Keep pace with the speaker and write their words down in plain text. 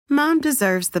Mom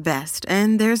deserves the best,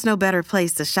 and there's no better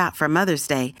place to shop for Mother's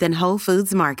Day than Whole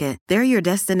Foods Market. They're your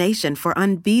destination for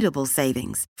unbeatable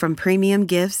savings, from premium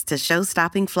gifts to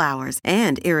show-stopping flowers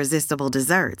and irresistible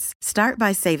desserts. Start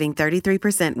by saving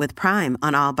 33% with Prime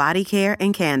on all body care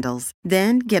and candles.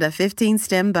 Then get a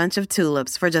 15-stem bunch of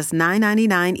tulips for just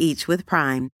 $9.99 each with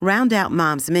Prime. Round out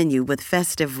Mom's menu with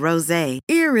festive rosé,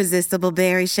 irresistible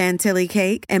berry chantilly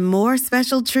cake, and more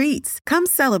special treats. Come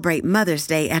celebrate Mother's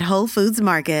Day at Whole Foods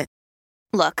Market.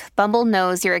 Look, Bumble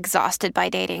knows you're exhausted by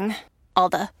dating. All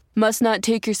the must not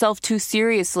take yourself too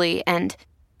seriously and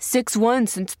 6'1"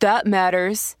 since that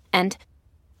matters. And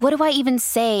what do I even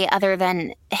say other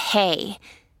than hey?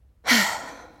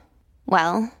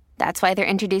 Well, that's why they're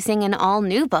introducing an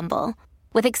all-new Bumble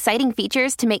with exciting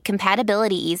features to make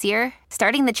compatibility easier,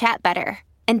 starting the chat better,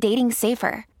 and dating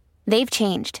safer. They've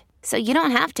changed, so you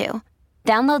don't have to.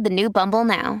 Download the new Bumble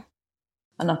now.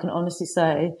 And I can honestly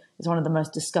say it's one of the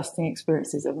most disgusting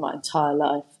experiences of my entire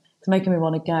life. It's making me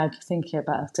want to gag thinking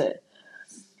about it.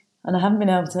 And I haven't been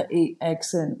able to eat eggs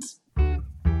since.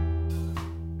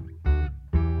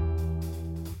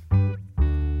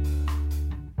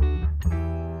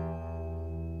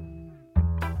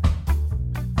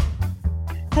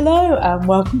 Hello and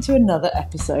welcome to another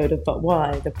episode of But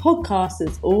Why, the podcast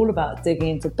that's all about digging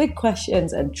into big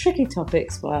questions and tricky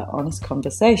topics via honest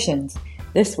conversations.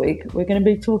 This week, we're going to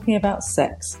be talking about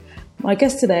sex. My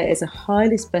guest today is a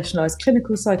highly specialised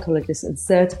clinical psychologist and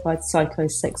certified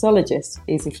psychosexologist,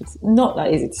 not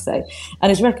that easy to say,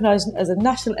 and is recognised as a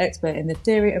national expert in the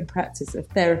theory and practice of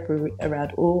therapy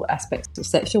around all aspects of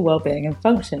sexual well-being and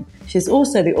function. She's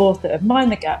also the author of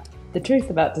Mind the Gap, The Truth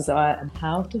About Desire and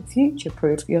How to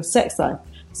Future-Proof Your Sex Life.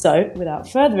 So, without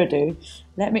further ado,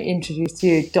 let me introduce to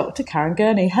you Dr. Karen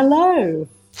Gurney. Hello!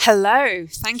 Hello,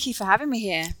 thank you for having me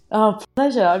here. Oh,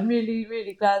 pleasure. I'm really,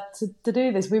 really glad to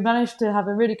do this. We managed to have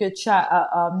a really good chat at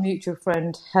our mutual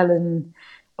friend Helen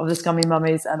of the Scummy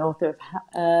Mummies and author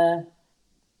of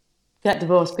Get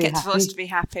Divorced, Be Happy. Get Divorced to Be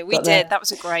Happy. We did. That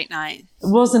was a great night.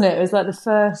 Wasn't it? It was like the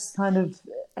first kind of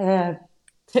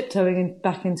tiptoeing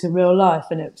back into real life,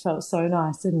 and it felt so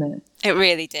nice, didn't it? It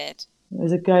really did. It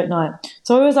was a great night.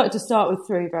 So I always like to start with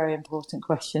three very important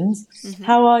questions. Mm-hmm.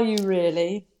 How are you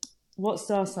really? What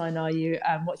star sign are you,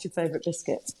 and what's your favourite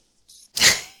biscuit?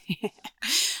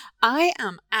 I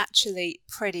am actually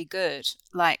pretty good.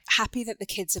 Like, happy that the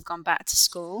kids have gone back to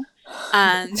school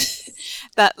and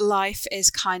that life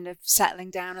is kind of settling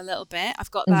down a little bit.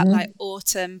 I've got that like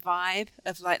autumn vibe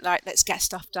of like let's get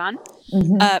stuff done.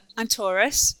 I'm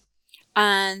Taurus,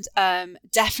 and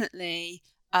definitely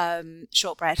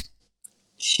shortbread.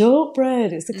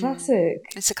 Shortbread, it's a classic.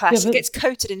 It's a classic. It's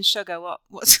coated in sugar.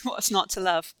 What's not to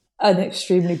love? And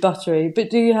extremely buttery.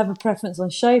 But do you have a preference on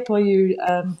shape, or you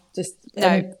just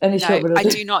any shortbread? I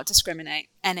do not discriminate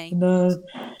any. No.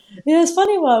 Yeah, it's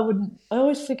funny why I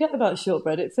always forget about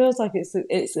shortbread. It feels like it's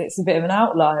a bit of an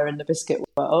outlier in the biscuit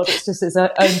world. It's just its own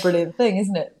brilliant thing,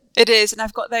 isn't it? It is, and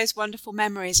I've got those wonderful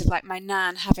memories of like my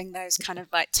nan having those kind of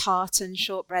like tartan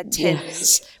shortbread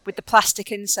tins with the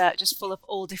plastic insert just full of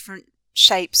all different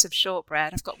shapes of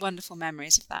shortbread. I've got wonderful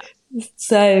memories of that.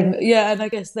 Same, yeah, and I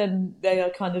guess then they are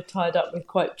kind of tied up with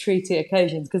quite treaty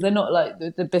occasions because they're not like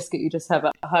the biscuit you just have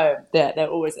at home. They're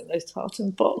always in those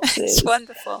tartan boxes. It's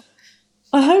wonderful.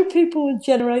 I hope people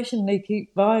generationally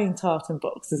keep buying tartan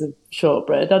boxes of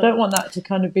shortbread. I don't want that to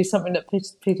kind of be something that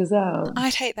peters out.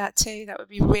 I'd hate that too. That would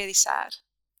be really sad.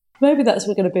 Maybe that's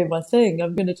what's going to be my thing.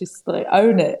 I'm going to just like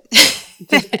own it.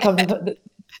 Just become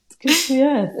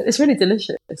yeah, it's really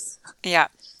delicious. Yeah,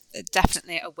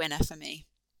 definitely a winner for me.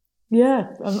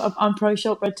 Yeah, I'm pro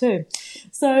shortbread too.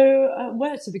 So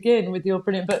where to begin with your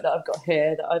brilliant book that I've got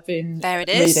here that I've been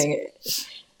reading it.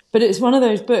 But it's one of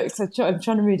those books, I'm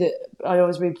trying to read it, I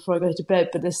always read before I go to bed,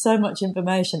 but there's so much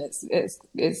information.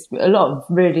 It's a lot of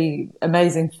really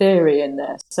amazing theory in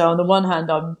there. So on the one hand,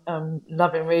 I'm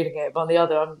loving reading it, but on the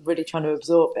other, I'm really trying to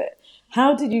absorb it.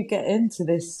 How did you get into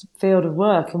this field of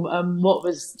work, and what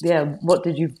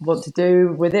did you want to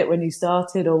do with it when you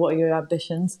started, or what are your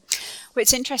ambitions? Well,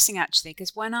 it's interesting actually,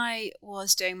 because when I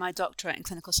was doing my doctorate in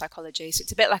clinical psychology, so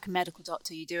it's a bit like a medical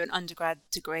doctor. You do an undergrad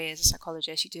degree as a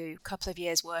psychologist, you do a couple of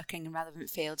years working in relevant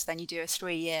fields, then you do a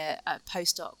 3-year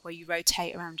postdoc where you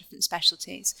rotate around different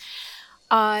specialties.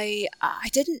 I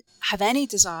didn't have any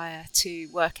desire to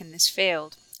work in this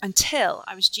field until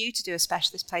I was due to do a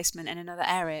specialist placement in another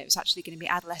area. It was actually going to be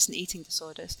adolescent eating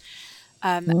disorders.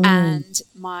 And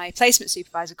my placement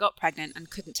supervisor got pregnant and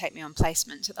couldn't take me on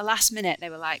placement. So at the last minute,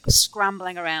 they were like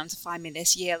scrambling around to find me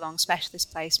this year-long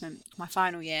specialist placement, my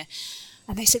final year.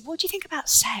 And they said, what do you think about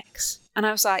sex? And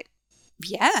I was like,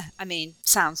 Yeah, I mean,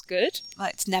 sounds good.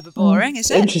 Like, it's never boring,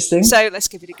 is it? Interesting. So let's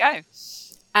give it a go.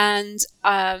 And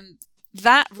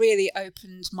that really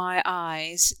opened my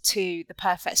eyes to the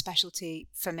perfect specialty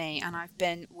for me. And I've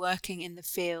been working in the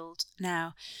field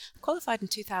now. I qualified in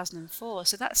 2004.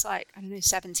 So that's like, I don't know,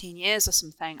 17 years or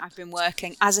something. I've been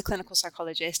working as a clinical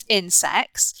psychologist in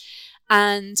sex.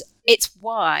 And it's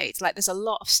wide. Like, there's a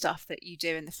lot of stuff that you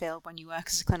do in the field when you work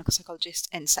as a clinical psychologist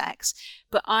in sex.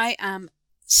 But I am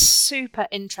super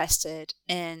interested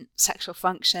in sexual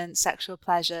function, sexual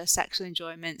pleasure, sexual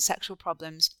enjoyment, sexual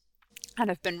problems. And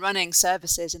I've been running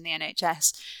services in the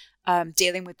NHS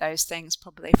dealing with those things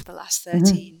probably for the last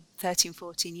 13,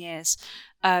 14 years.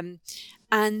 And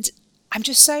I'm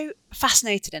just so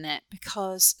fascinated in it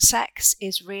because sex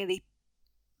is really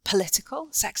political.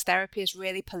 Sex therapy is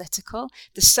really political.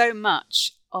 There's so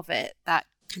much of it that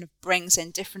kind of brings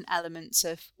in different elements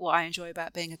of what I enjoy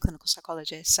about being a clinical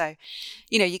psychologist. So,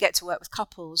 you know, you get to work with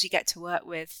couples, you get to work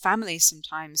with families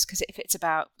sometimes, because if it's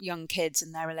about young kids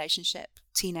and their relationship,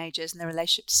 teenagers and their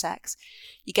relationship to sex,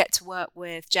 you get to work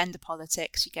with gender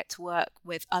politics, you get to work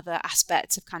with other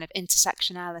aspects of kind of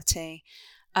intersectionality,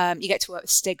 you get to work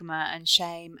with stigma and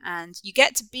shame, and you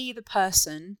get to be the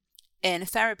person in a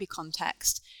therapy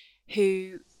context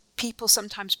who people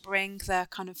sometimes bring their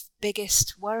kind of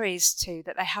biggest worries to,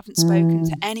 that they haven't spoken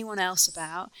to anyone else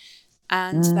about,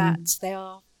 and that they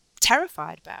are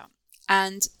terrified about.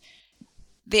 And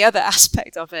the other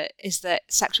aspect of it is that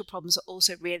sexual problems are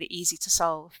also really easy to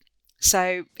solve.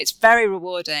 So it's very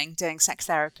rewarding doing sex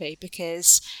therapy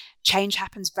because change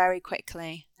happens very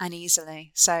quickly and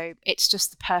easily. So it's just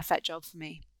the perfect job for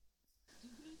me.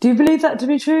 Do you believe that to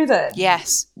be true then?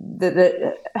 Yes.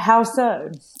 How so?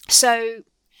 So,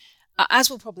 as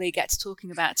we'll probably get to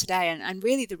talking about today, and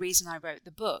really the reason I wrote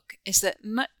the book is that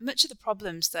much of the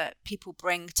problems that people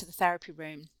bring to the therapy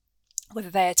room, whether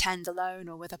they attend alone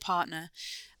or with a partner,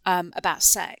 about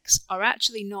sex, are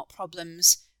actually not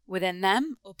problems within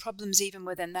them or problems even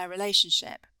within their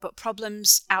relationship, but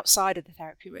problems outside of the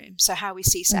therapy room. So how we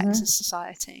see sex as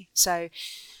society. So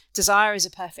desire is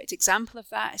a perfect example of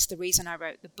that. It's the reason I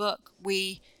wrote the book.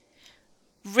 We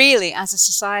really, as a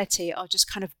society, are just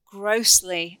kind of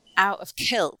grossly out of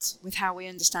kilt with how we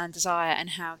understand desire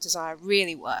and how desire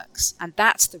really works. And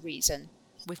that's the reason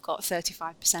we've got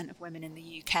 35% of women in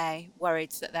the UK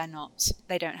worried that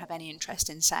they don't have any interest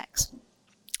in sex.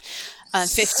 And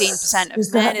 15%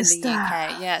 of men in the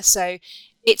UK. Yeah. So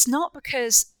it's not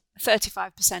because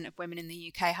 35% of women in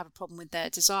the UK have a problem with their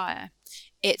desire.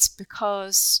 It's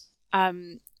because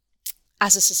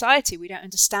as a society, we don't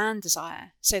understand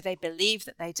desire. So they believe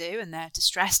that they do, and they're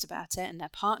distressed about it, and their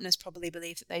partners probably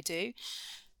believe that they do,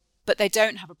 but they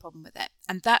don't have a problem with it.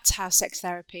 And that's how sex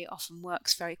therapy often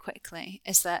works very quickly,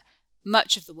 is that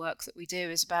much of the work that we do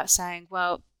is about saying,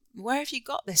 well, where have you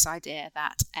got this idea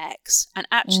that X? And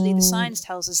actually the science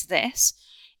tells us this.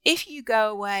 If you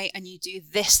go away and you do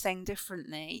this thing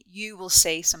differently, you will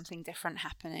see something different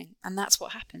happening. And that's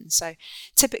what happens. So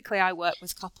typically I work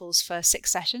with couples for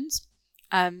 6 sessions.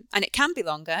 And it can be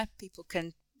longer. People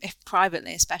can, if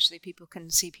privately especially, people can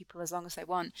see people as long as they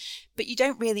want. But you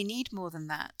don't really need more than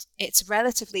that. It's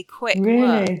relatively quick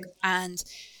work. And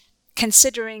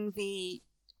considering the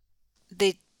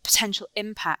potential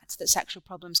impact that sexual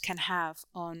problems can have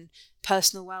on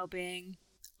personal well-being,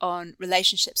 on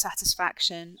relationship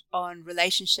satisfaction, on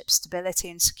relationship stability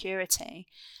and security,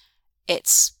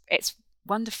 it's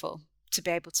wonderful to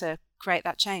be able to create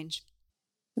that change.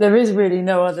 There is really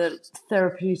no other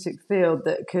therapeutic field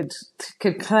that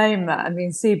could claim that. I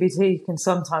mean, CBT can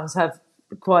sometimes have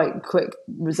quite quick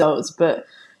results, but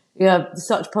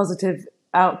such positive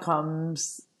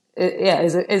outcomes.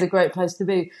 Is a great place to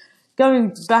be.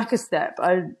 Going back a step,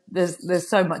 there's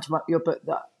so much about your book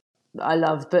that I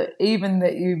love, but even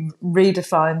that you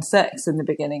redefine sex in the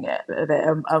beginning of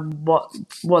it, and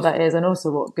what that is, and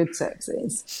also what good sex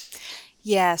is.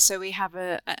 Yeah, so we have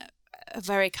a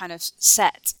very kind of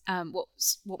set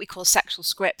what we call sexual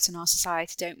script in our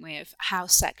society, don't we, of how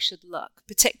sex should look,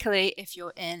 particularly if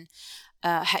you're in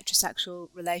a heterosexual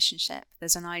relationship.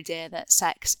 There's an idea that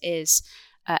sex is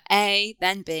A,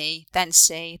 then B, then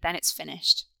C, then it's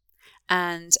finished.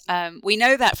 And we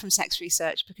know that from sex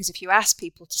research, because if you ask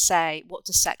people to say, what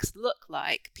does sex look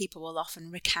like, people will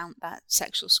often recount that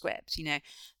sexual script,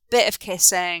 bit of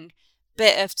kissing,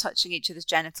 bit of touching each other's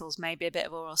genitals, maybe a bit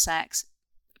of oral sex,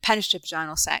 penetrative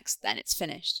vaginal sex, then it's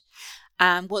finished.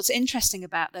 And what's interesting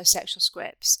about those sexual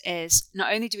scripts is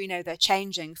not only do we know they're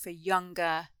changing for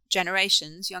younger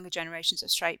generations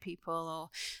of straight people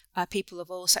or people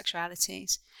of all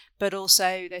sexualities, but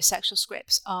also those sexual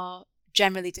scripts are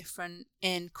generally different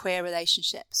in queer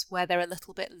relationships, where they're a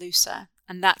little bit looser.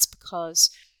 And that's because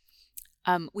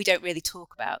we don't really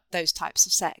talk about those types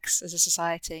of sex as a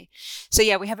society. So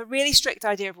yeah, we have a really strict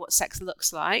idea of what sex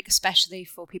looks like, especially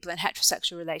for people in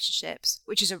heterosexual relationships,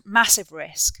 which is a massive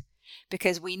risk,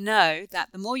 because we know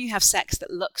that the more you have sex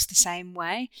that looks the same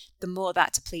way, the more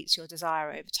that depletes your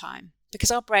desire over time.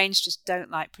 Because our brains just don't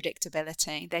like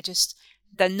predictability.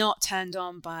 They're not turned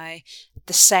on by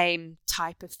the same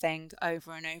type of thing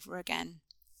over and over again.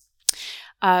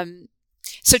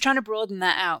 So trying to broaden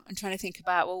that out and trying to think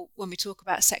about, well, when we talk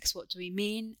about sex, what do we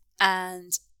mean?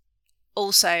 And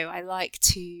also I like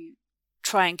to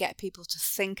try and get people to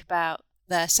think about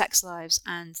their sex lives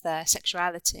and their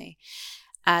sexuality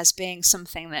as being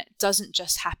something that doesn't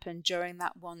just happen during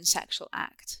that one sexual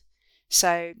act.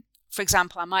 So, for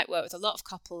example, I might work with a lot of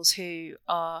couples who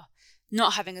are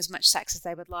not having as much sex as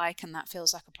they would like, and that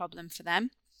feels like a problem for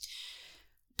them.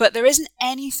 But there isn't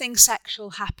anything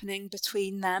sexual happening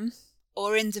between them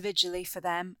or individually for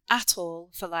them at all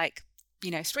for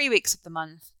 3 weeks of the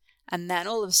month. And then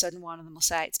all of a sudden one of them will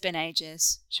say, it's been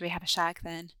ages, should we have a shag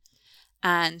then?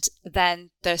 And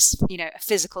then there's, a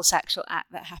physical sexual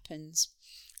act that happens.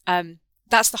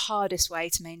 That's the hardest way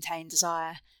to maintain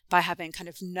desire, by having kind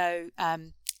of no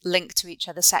link to each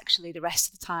other sexually the rest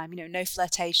of the time. No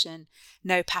flirtation,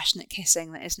 no passionate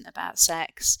kissing that isn't about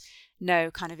sex,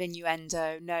 no kind of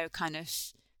innuendo, no kind of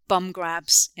bum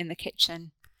grabs in the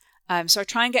kitchen. So I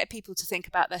try and get people to think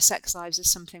about their sex lives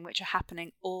as something which are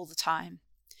happening all the time,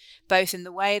 both in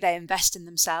the way they invest in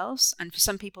themselves. And for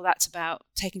some people, that's about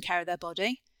taking care of their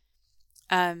body.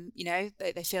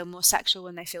 They feel more sexual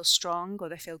when they feel strong, or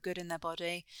they feel good in their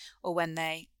body, or when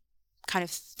they kind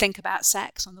of think about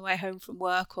sex on the way home from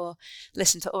work, or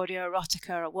listen to audio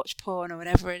erotica, or watch porn, or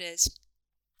whatever it is.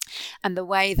 And the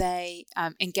way they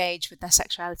engage with their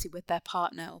sexuality with their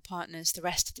partner or partners the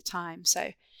rest of the time.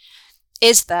 So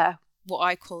is there what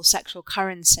I call sexual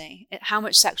currency? How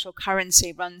much sexual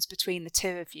currency runs between the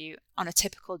two of you on a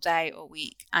typical day or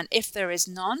week? And if there is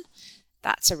none,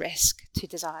 that's a risk to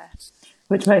desire.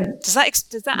 Which way? Does that answer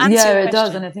your question? Yeah, it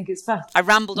does, and I think it's fascinating. I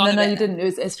rambled on. No, you didn't.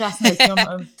 It's fascinating,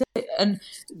 and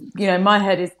my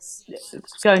head is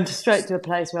going straight to a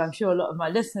place where I'm sure a lot of my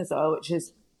listeners are, which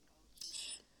is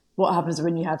what happens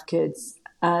when you have kids,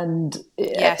 and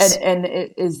yes. and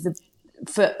it is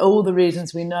for all the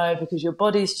reasons we know, because your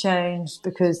body's changed,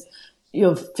 because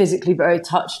you're physically very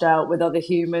touched out with other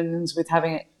humans, with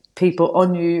having people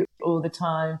on you all the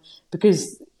time,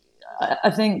 because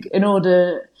I think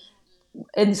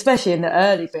especially in the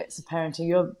early bits of parenting,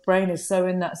 your brain is so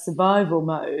in that survival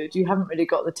mode, you haven't really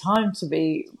got the time to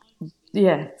be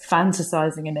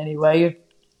fantasizing in any way.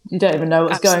 You don't even know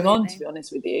what's Absolutely. going on, to be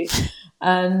honest with you.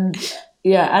 And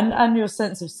and your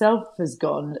sense of self has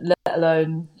gone, let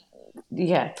alone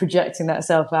projecting that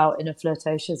self out in a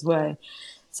flirtatious way.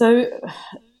 So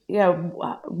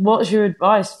what's your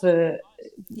advice for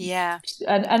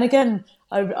and again,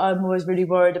 I'm always really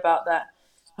worried about that.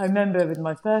 I remember with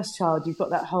my first child, you've got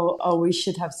that whole, we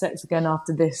should have sex again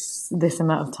after this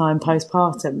amount of time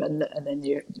postpartum, and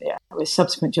then with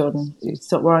subsequent children you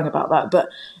stop worrying about that. But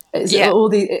it's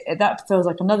that feels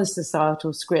like another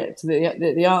societal script.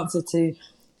 The answer to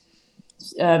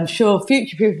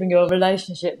future-proofing your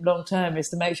relationship long term is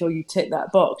to make sure you tick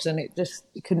that box, and it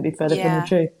couldn't be further from the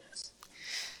truth.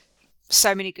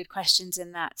 So many good questions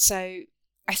in that. So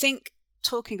I think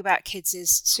talking about kids is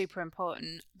super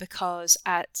important, because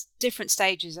at different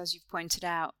stages, as you've pointed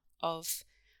out, of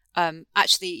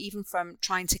actually even from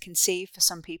trying to conceive for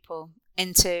some people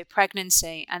into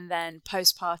pregnancy, and then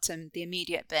postpartum, the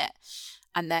immediate bit,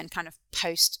 and then kind of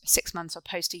post 6 months or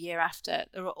post a year after,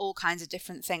 there are all kinds of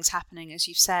different things happening, as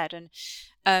you've said. And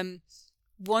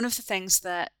one of the things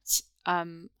that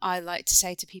I like to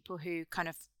say to people who kind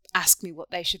of ask me what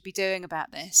they should be doing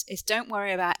about this is, don't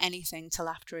worry about anything till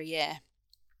after a year.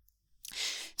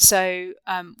 So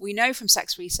we know from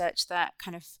sex research that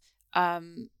kind of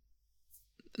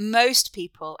most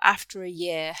people after a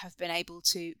year have been able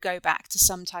to go back to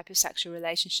some type of sexual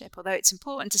relationship, although it's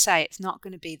important to say it's not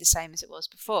going to be the same as it was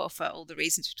before for all the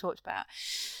reasons we talked about.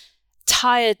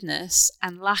 Tiredness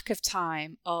and lack of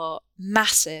time are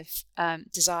massive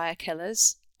desire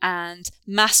killers and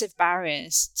massive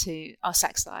barriers to our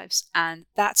sex lives, and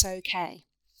that's okay.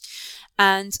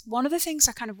 And one of the things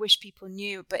I kind of wish people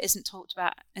knew but isn't talked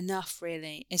about enough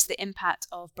really is the impact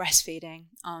of breastfeeding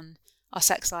on our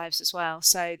sex lives as well.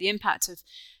 So the impact of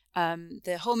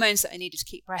the hormones that are needed to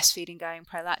keep breastfeeding going,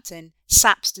 prolactin,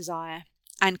 saps desire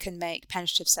and can make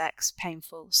penetrative sex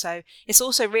painful. So it's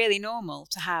also really normal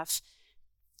to have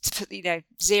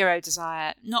zero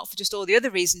desire, not for just all the other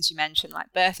reasons you mentioned,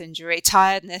 like birth injury,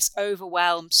 tiredness,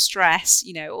 overwhelmed, stress,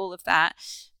 all of that,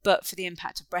 but for the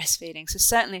impact of breastfeeding. So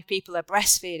certainly if people are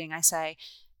breastfeeding, I say,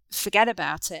 forget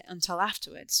about it until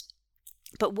afterwards.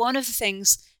 But one of the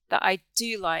things that I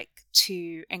do like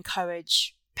to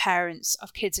encourage parents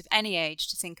of kids of any age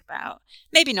to think about,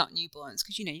 maybe not newborns,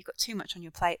 because you've got too much on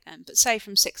your plate then, but say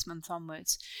from 6 months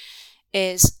onwards,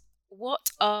 is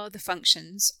what are the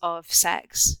functions of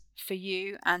sex for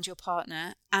you and your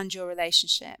partner and your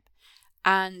relationship,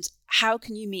 and how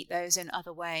can you meet those in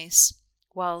other ways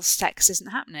while sex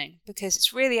isn't happening? Because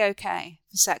it's really okay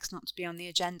for sex not to be on the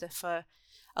agenda for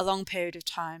a long period of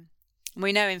time. And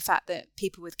we know, in fact, that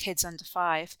people with kids under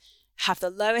 5 have the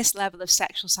lowest level of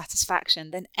sexual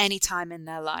satisfaction than any time in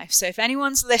their life. So if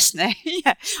anyone's listening,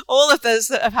 all of those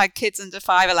that have had kids under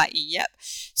 5 are like, yep.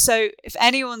 So if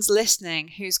anyone's listening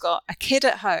who's got a kid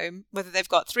at home, whether they've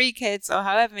got 3 kids or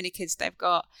however many kids they've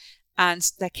got, and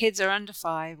their kids are under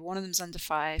 5, one of them's under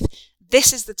 5,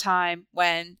 this is the time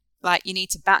when you need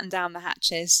to batten down the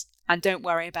hatches and don't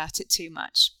worry about it too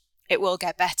much. It will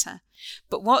get better.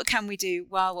 But what can we do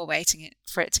while we're waiting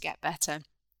for it to get better?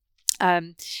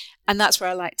 And that's where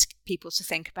I like people to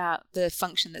think about the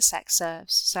function that sex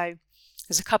serves. So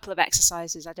there's a couple of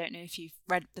exercises, I don't know if you've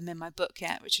read them in my book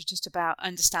yet, which are just about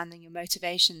understanding your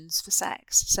motivations for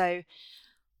sex. So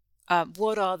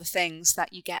what are the things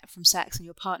that you get from sex and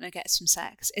your partner gets from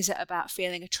sex? Is it about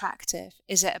feeling attractive?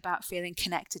 Is it about feeling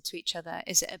connected to each other?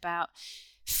 Is it about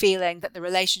feeling that the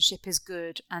relationship is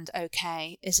good and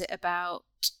okay? Is it about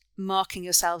marking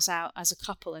yourselves out as a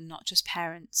couple and not just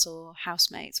parents or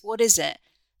housemates? What is it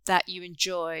that you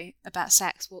enjoy about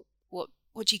sex?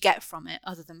 What do you get from it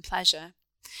other than pleasure?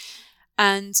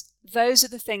 And those are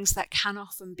the things that can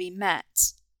often be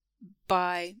met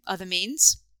by other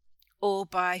means or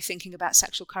by thinking about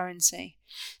sexual currency.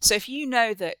 So if you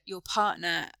know that your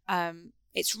partner,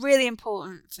 it's really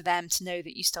important for them to know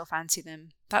that you still fancy them.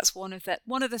 That's one of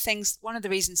the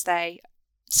reasons they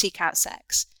seek out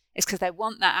sex, is because they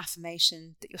want that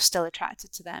affirmation that you're still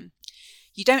attracted to them.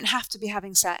 You don't have to be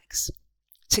having sex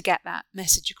to get that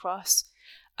message across.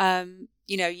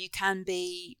 You can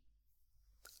be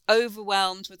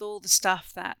overwhelmed with all the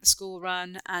stuff that the school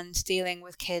run and dealing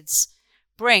with kids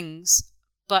brings,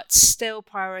 but still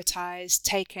prioritize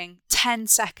taking 10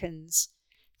 seconds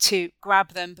to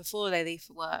grab them before they leave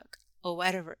for work or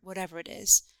whatever it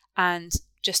is, and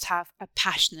just have a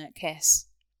passionate kiss.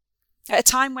 At a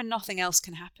time when nothing else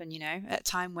can happen, at a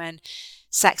time when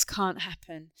sex can't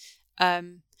happen.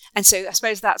 And so I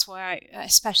suppose that's why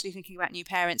especially thinking about new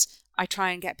parents, I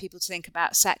try and get people to think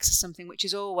about sex as something which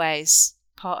is always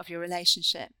part of your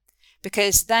relationship,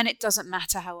 because then it doesn't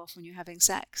matter how often you're having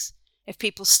sex. If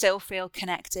people still feel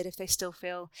connected, if they still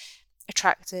feel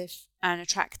attractive and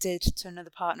attracted to another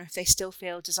partner, if they still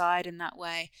feel desired in that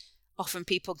way, often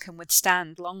people can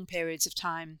withstand long periods of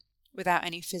time without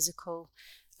any physical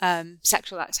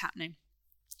sexual acts happening.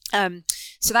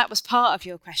 So that was part of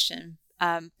your question.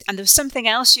 And there was something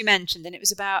else you mentioned, and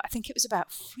I think it was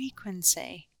about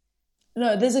frequency.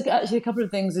 No, there's actually a couple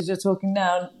of things as you're talking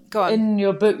now. Go on. In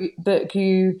your book,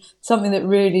 something that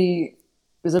really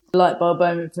was a light bulb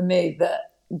moment for me,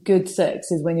 that good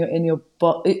sex is when you're in your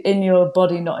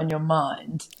body, not in your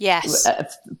mind. Yes.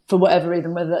 For whatever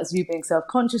reason, whether that's you being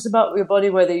self-conscious about your body,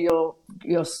 whether you're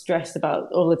stressed about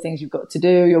all the things you've got to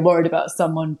do, you're worried about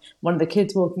one of the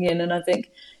kids walking in. And I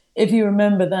think if you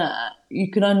remember that, you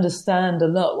can understand a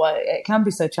lot why it can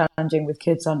be so challenging with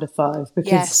kids under 5,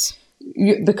 because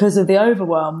because of the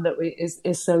overwhelm that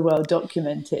is so well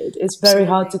documented. It's very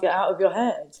hard to get out of your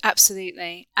head.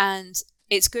 Absolutely. And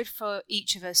it's good for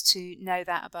each of us to know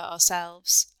that about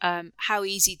ourselves. How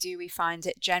easy do we find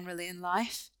it generally in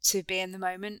life to be in the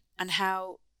moment, and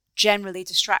how generally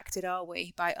distracted are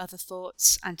we by other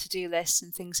thoughts and to-do lists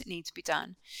and things that need to be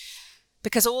done?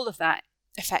 Because all of that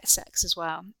affects sex as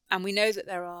well. And we know that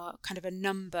there are kind of a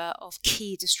number of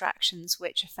key distractions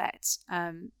which affect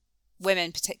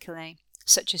women particularly,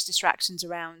 such as distractions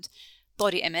around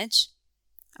body image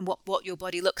and what your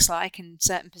body looks like in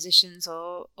certain positions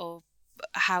or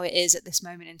how it is at this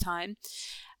moment in time,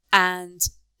 and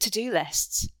to-do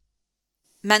lists,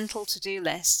 mental to-do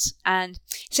lists. And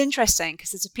it's interesting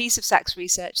because there's a piece of sex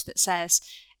research that says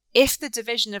if the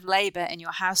division of labour in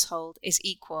your household is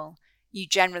equal, you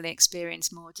generally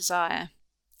experience more desire.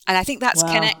 And I think that's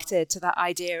connected to that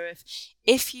idea of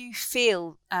if you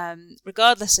feel,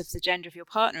 regardless of the gender of your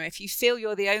partner, if you feel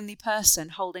you're the only person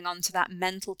holding on to that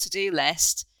mental to-do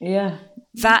list,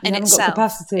 that in itself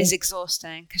is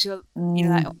exhausting, because you're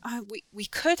like, we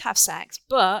could have sex,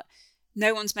 but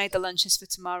No one's made the lunches for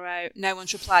tomorrow. No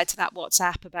one's replied to that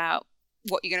WhatsApp about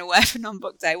what you're going to wear for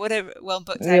non-book day,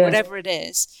 whatever it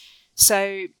is.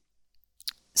 So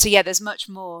yeah, there's much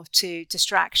more to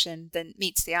distraction than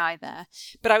meets the eye there.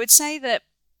 But I would say that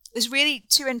there's really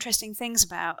two interesting things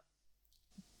about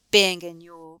being in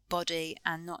your body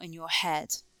and not in your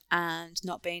head, and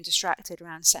not being distracted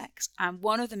around sex. And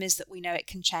one of them is that we know it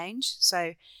can change.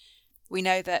 So we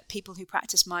know that people who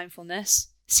practice mindfulness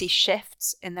see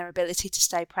shifts in their ability to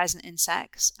stay present in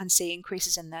sex and see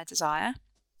increases in their desire.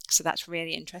 So that's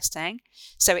really interesting.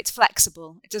 So it's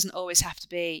flexible. It doesn't always have to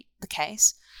be the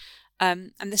case.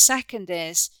 And the second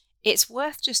is, it's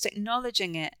worth just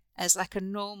acknowledging it as like a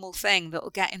normal thing that will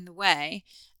get in the way.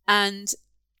 And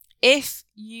if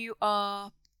you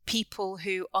are people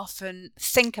who often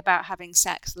think about having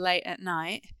sex late at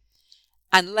night,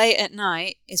 and late at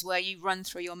night is where you run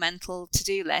through your mental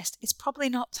to-do list, it's probably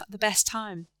not the best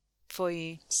time for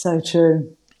you. So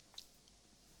true.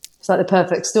 It's like the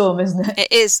perfect storm, isn't it?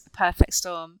 It is a perfect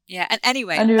storm. Yeah. And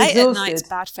anyway, and late at night is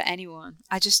bad for anyone.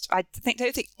 I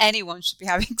don't think anyone should be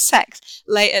having sex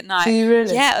late at night. Do you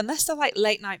really? Yeah, unless they're like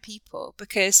late night people,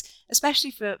 because especially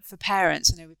for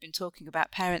parents, I know we've been talking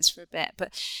about parents for a bit,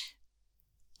 but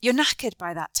you're knackered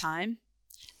by that time,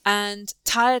 and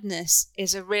tiredness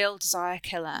is a real desire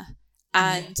killer.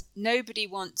 And nobody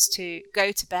wants to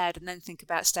go to bed and then think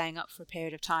about staying up for a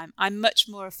period of time. I'm much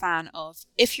more a fan of,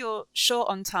 if you're short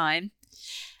on time,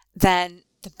 then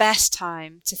the best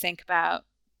time to think about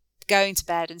going to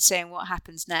bed and seeing what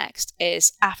happens next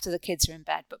is after the kids are in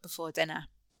bed, but before dinner.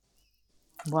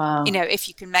 Wow. You know, if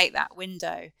you can make that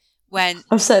window when...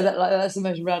 I've said that, like, that's the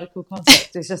most radical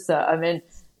concept. It's just that, I mean,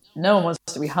 no one wants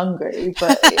to be hungry,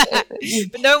 but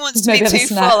but no one wants to be too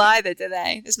full either, do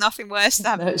they? There's nothing worse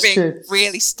than being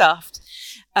really stuffed.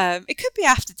 It could be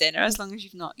after dinner, as long as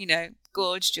you've not,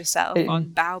 gorged yourself on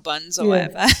bao buns or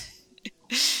whatever.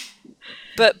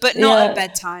 but not at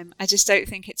bedtime. I just don't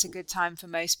think it's a good time for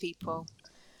most people.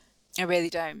 I really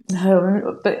don't.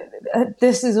 No, but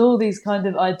this is all these kind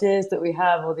of ideas that we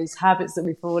have, or these habits that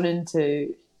we fall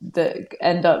into, that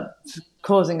end up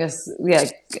causing us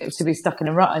to be stuck in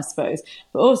a rut, I suppose.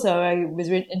 But also I was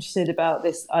really interested about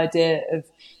this idea of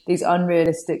these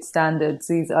unrealistic standards,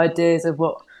 these ideas of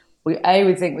what we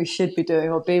think we should be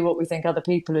doing, or B, what we think other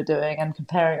people are doing, and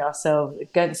comparing ourselves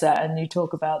against that. And you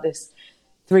talk about this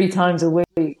 3 times a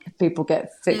week people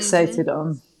get fixated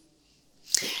on.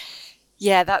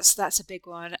 Yeah, that's a big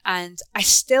one. And I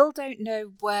still don't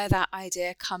know where that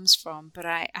idea comes from, but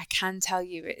I can tell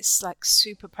you it's like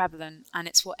super prevalent, and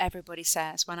it's what everybody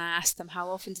says. When I ask them how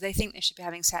often do they think they should be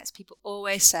having sex, people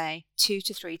always say 2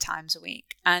 to 3 times a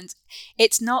week. And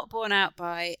it's not borne out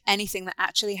by anything that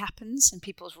actually happens in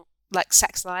people's like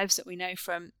sex lives that we know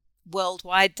from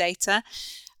worldwide data.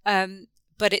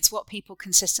 But it's what people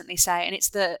consistently say. And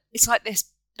it's like this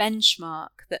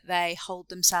benchmark that they hold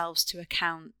themselves to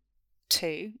account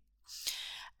to,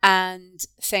 and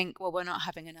think, well, we're not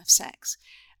having enough sex.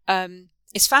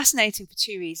 It's fascinating for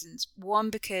 2 reasons. One,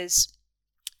 because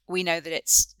we know that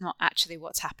it's not actually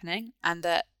what's happening, and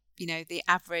that the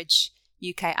average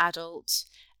UK adult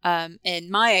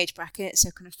in my age bracket, so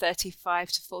kind of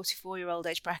 35 to 44-year-old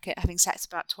age bracket, having sex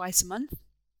about twice a month,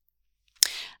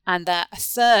 and that a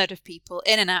third of people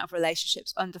in and out of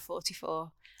relationships under 44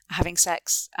 are having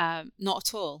sex not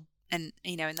at all in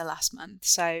the last month.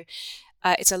 So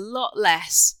it's a lot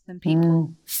less than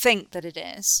people think that it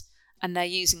is, and they're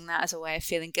using that as a way of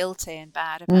feeling guilty and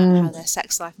bad about how their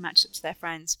sex life matches up to their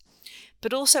friends.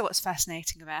 But also what's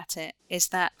fascinating about it is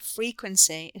that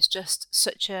frequency is just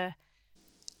such a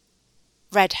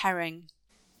red herring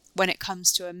when it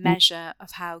comes to a measure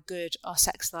of how good our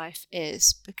sex life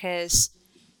is, because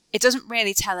it doesn't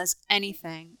really tell us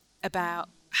anything about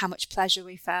how much pleasure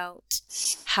we felt,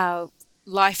 how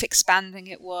life expanding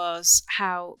it was,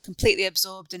 how completely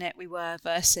absorbed in it we were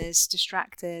versus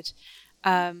distracted,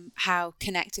 how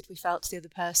connected we felt to the other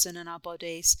person and our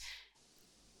bodies.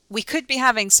 We could be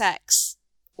having sex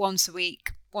once a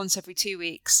week, once every 2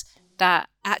 weeks, that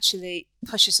actually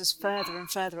pushes us further and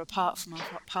further apart from our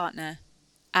partner,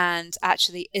 and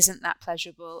actually isn't that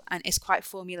pleasurable, and is quite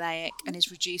formulaic, and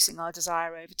is reducing our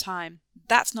desire over time.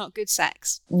 That's not good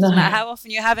sex. No matter how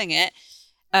often you're having it,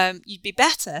 you'd be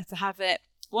better to have it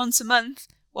once a month,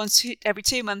 once every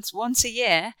 2 months, once a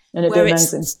year, where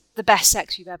it's the best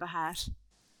sex you've ever had.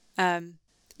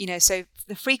 So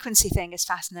the frequency thing is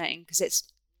fascinating, because it's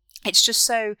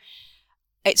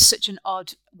such an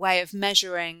odd way of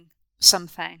measuring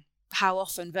something, how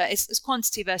often, but it's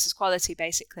quantity versus quality,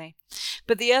 basically.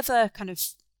 But the other kind of,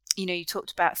 you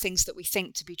talked about things that we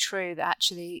think to be true that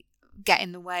actually get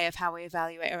in the way of how we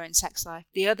evaluate our own sex life.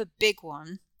 The other big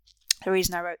one, the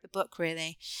reason I wrote the book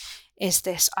really, is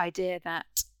this idea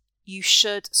that you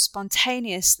should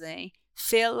spontaneously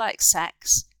feel like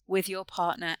sex with your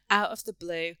partner out of the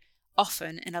blue,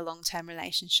 often in a long-term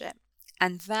relationship.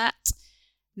 And that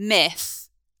myth,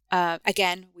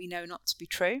 again, we know not to be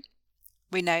true.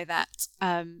 We know that,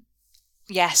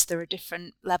 yes, there are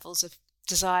different levels of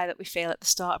desire that we feel at the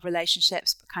start of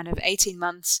relationships, but kind of 18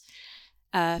 months,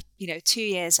 2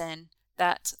 years in,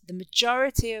 that the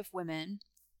majority of women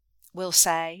will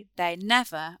say they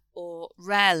never or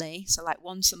rarely, so like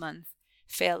once a month,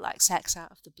 feel like sex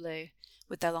out of the blue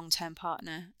with their long-term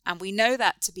partner. And we know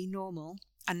that to be normal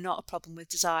and not a problem with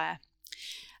desire.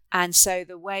 And so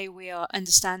the way we are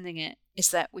understanding it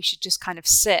is that we should just kind of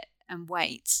sit and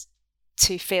wait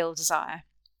to feel desire.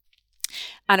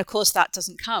 And of course that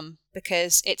doesn't come,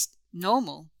 because it's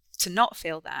normal to not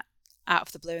feel that out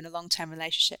of the blue in a long-term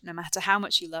relationship, no matter how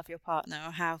much you love your partner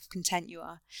or how content you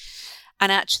are.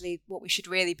 And actually what we should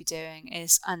really be doing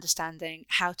is understanding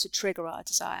how to trigger our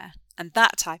desire. And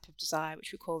that type of desire,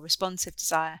 which we call responsive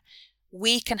desire,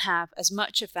 we can have as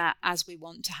much of that as we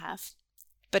want to have.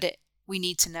 But we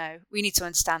need to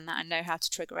understand that and know how to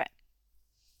trigger it.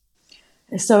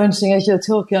 It's so interesting. As you're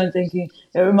talking, I'm thinking,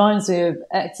 it reminds me of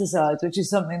exercise, which is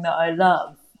something that I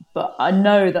love. But I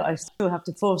know that I still have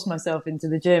to force myself into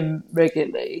the gym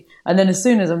regularly. And then as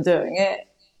soon as I'm doing it,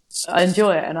 I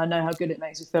enjoy it and I know how good it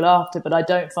makes me feel after. But I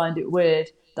don't find it weird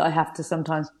that I have to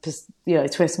sometimes,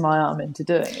 twist my arm into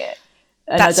doing it.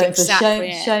 And That's I don't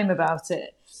exactly feel shame about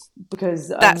it, because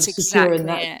that's I'm secure in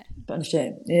exactly that. But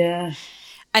shame. Yeah.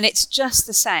 And it's just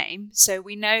the same. So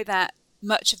we know that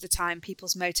much of the time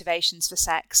people's motivations for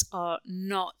sex are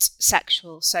not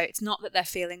sexual. So it's not that they're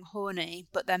feeling horny,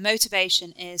 but their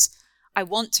motivation is, I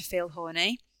want to feel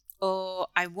horny, or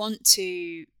I want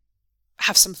to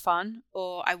have some fun,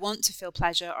 or I want to feel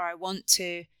pleasure, or I want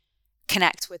to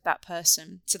connect with that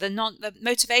person. So the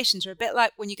motivations are a bit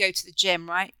like when you go to the gym,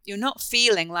 right? You're not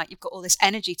feeling like you've got all this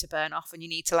energy to burn off when you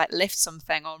need to like lift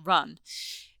something or run.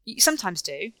 You sometimes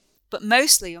do. But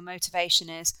mostly your motivation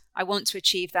is, I want to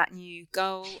achieve that new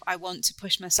goal. I want to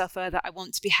push myself further. I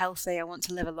want to be healthy. I want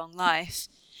to live a long life.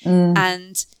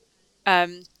 And I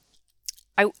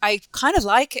kind of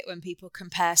like it when people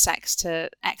compare sex to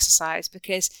exercise,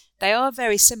 because they are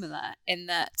very similar in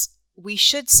that we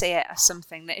should see it as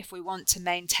something that if we want to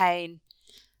maintain,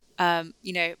 a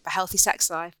healthy sex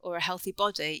life or a healthy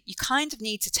body, you kind of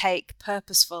need to take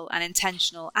purposeful and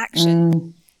intentional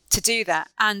action to do that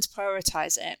and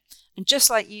prioritize it. And just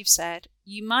like you've said,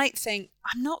 you might think,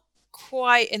 I'm not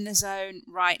quite in the zone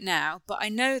right now, but I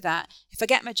know that if I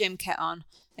get my gym kit on,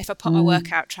 if I put my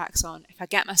workout tracks on, if I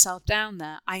get myself down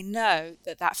there, I know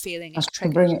that feeling is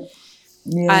triggered.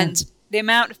 Yeah. And the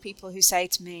amount of people who say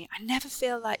to me, I never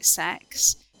feel like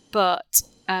sex, but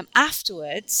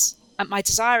afterwards, my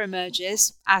desire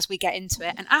emerges as we get into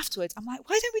it. And afterwards, I'm like,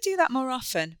 why don't we do that more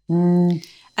often?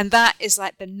 And that is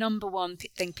like the number one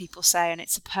thing people say. And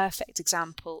it's a perfect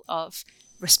example of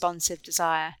responsive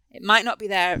desire. It might not be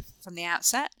there from the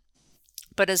outset,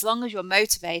 but as long as you're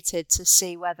motivated to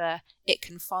see whether it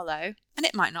can follow, and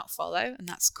it might not follow, and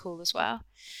that's cool as well.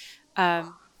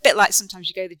 Bit like sometimes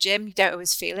you go to the gym, you don't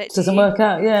always feel it. Doesn't work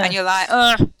out, yeah. And you're like,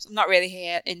 I'm not really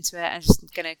here into it. I'm just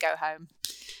going to go home.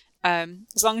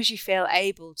 As long as you feel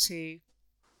able to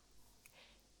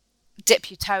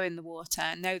dip your toe in the water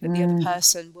and know that the other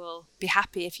person will be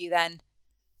happy if you then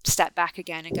step back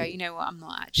again and go, you know what, I'm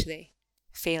not actually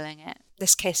feeling it.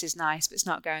 This kiss is nice, but it's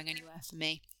not going anywhere for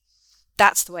me.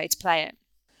 That's the way to play it.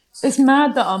 It's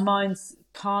mad that our minds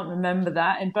can't remember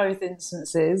that in both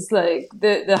instances. Like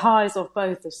the highs of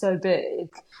both are so big,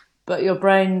 but your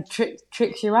brain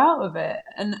tricks you out of it.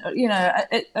 And,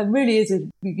 it really is a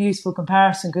useful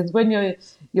comparison, because when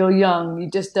you're young, you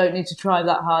just don't need to try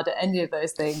that hard at any of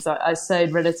those things. I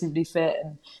stayed relatively fit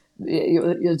and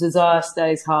your desire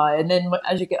stays high. And then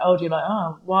as you get older, you're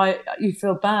like, why you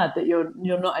feel bad that you're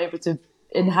not able to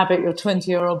inhabit your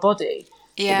 20-year-old body.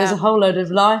 Yeah. But there's a whole load of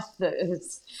life that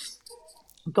has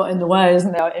got in the way,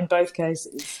 isn't there, in both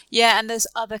cases? Yeah, and there's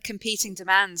other competing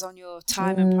demands on your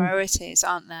time and priorities,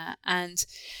 aren't there? And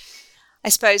I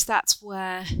suppose that's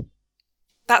where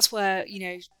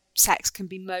sex can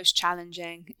be most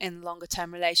challenging in longer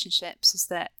term relationships, is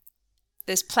that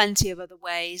there's plenty of other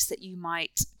ways that you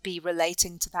might be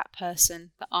relating to that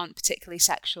person that aren't particularly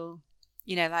sexual,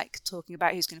 like talking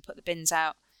about who's going to put the bins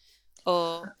out,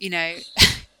 or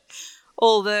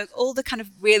all the kind of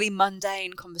really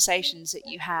mundane conversations that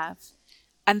you have.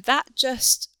 And that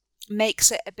just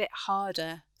makes it a bit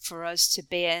harder for us to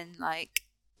be in, like,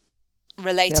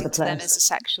 relating to them as a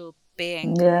sexual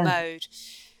well-being mode.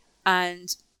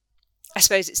 And I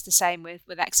suppose it's the same with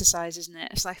exercise, isn't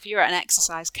it? It's like if you're at an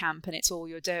exercise camp and it's all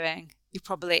you're doing, you're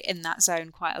probably in that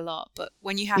zone quite a lot. But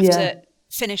when you have to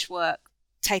finish work,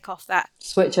 take off that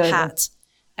switch over hat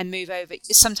and move over, it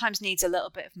sometimes needs a little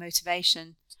bit of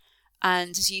motivation.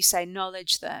 And as you say,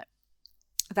 knowledge that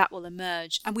will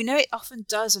emerge. And we know it often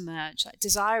does emerge. Like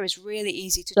desire is really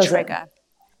easy to trigger.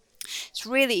 It's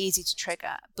really easy to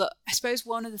trigger. But I suppose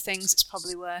one of the things that's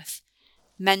probably worth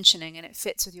mentioning, and it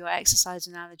fits with your exercise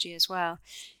analogy as well,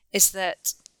 is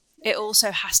that it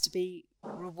also has to be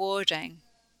rewarding.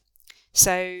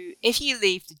 So if you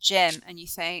leave the gym and you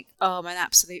think, oh, I'm an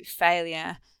absolute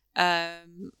failure,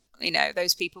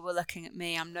 those people were looking at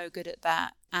me, I'm no good at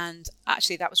that, and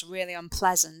actually that was really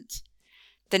unpleasant,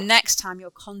 the next time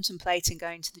you're contemplating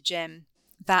going to the gym,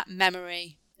 that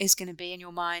memory is going to be in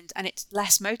your mind and it's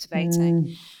less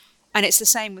motivating. And it's the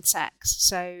same with sex.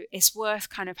 So it's worth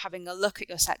kind of having a look at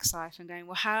your sex life and going,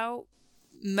 well, how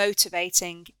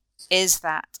motivating is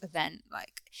that event?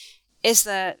 Like, is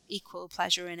there equal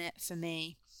pleasure in it for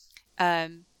me?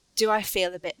 Do I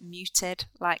feel a bit muted?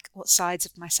 Like, what sides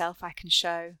of myself I can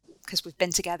show? Because we've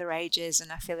been together ages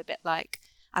and I feel a bit like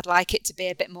I'd like it to be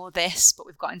a bit more this, but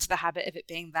we've got into the habit of it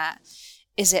being that.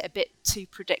 Is it a bit too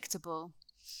predictable?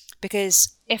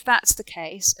 Because if that's the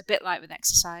case, a bit like with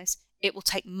exercise, it will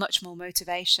take much more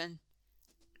motivation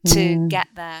to get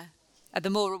there.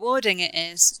 The more rewarding it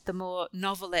is, the more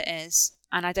novel it is.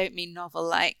 And I don't mean novel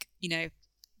like, you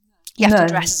have to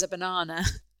dress as a banana.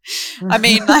 I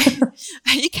mean, like,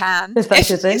 you can.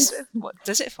 What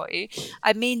does it for you?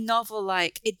 I mean novel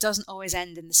like it doesn't always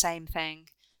end in the same thing.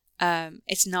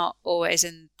 It's not always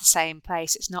in the same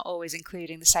place. It's not always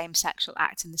including the same sexual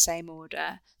act in the same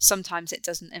order. Sometimes it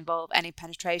doesn't involve any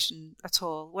penetration at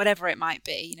all, whatever it might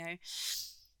be,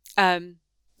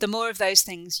 The more of those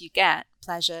things you get,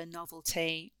 pleasure,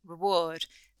 novelty, reward,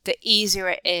 the easier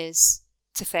it is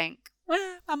to think,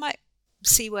 well, I might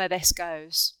see where this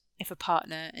goes if a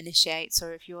partner initiates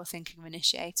or if you're thinking of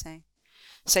initiating.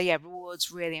 So yeah,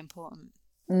 reward's really important.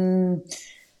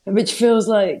 Which feels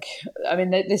like, I mean,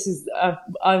 this is,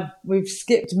 we've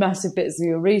skipped massive bits of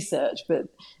your research, but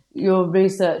your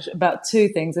research about two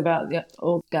things, about the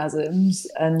orgasms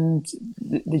and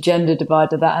the gender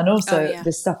divide of that, and also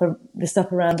the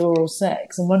stuff around oral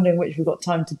sex. I'm wondering which we've got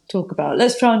time to talk about.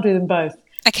 Let's try and do them both.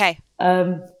 Okay.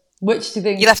 Which do you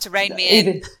think? You'll have to rein me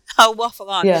in. I'll waffle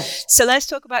on. Yeah. So let's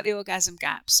talk about the orgasm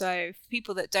gap. So for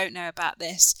people that don't know about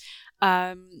this,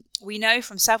 we know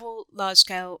from several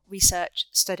large-scale research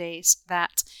studies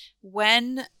that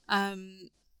when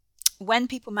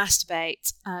people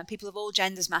masturbate, people of all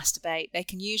genders masturbate, they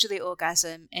can usually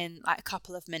orgasm in like a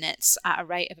couple of minutes at a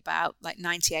rate of about like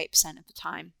 98% of the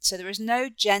time. So there is no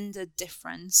gender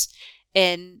difference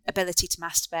in ability to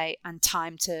masturbate and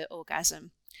time to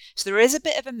orgasm. So there is a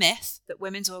bit of a myth that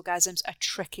women's orgasms are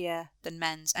trickier than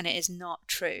men's, and it is not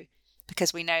true,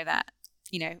 because we know that,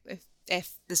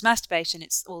 if there's masturbation,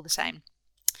 it's all the same.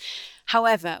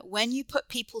 However, when you put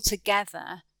people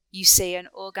together, you see an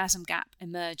orgasm gap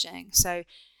emerging. So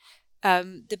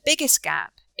the biggest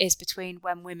gap is between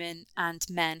when women and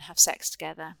men have sex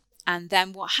together. And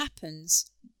then what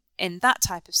happens in that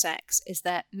type of sex is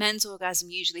that men's orgasm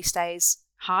usually stays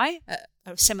high at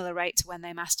a similar rate to when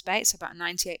they masturbate, so about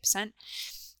 98%.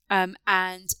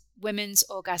 And women's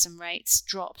orgasm rates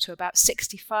drop to about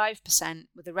 65%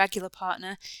 with a regular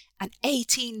partner and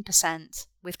 18%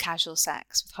 with casual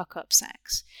sex, with hookup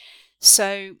sex.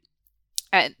 So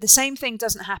the same thing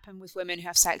doesn't happen with women who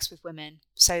have sex with women.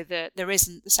 So there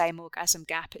isn't the same orgasm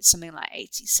gap. It's something like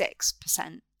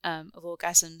 86% of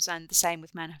orgasms, and the same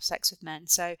with men who have sex with men.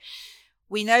 So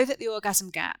we know that the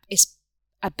orgasm gap is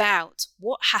about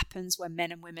what happens when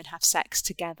men and women have sex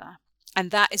together.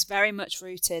 And that is very much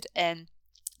rooted in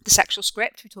the sexual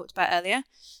script we talked about earlier.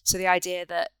 So the idea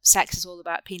that sex is all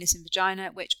about penis and vagina,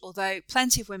 which although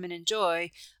plenty of women enjoy,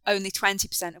 only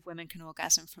 20% of women can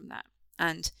orgasm from that.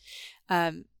 And,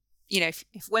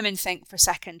 if women think for a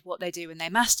second what they do when they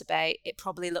masturbate, it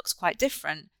probably looks quite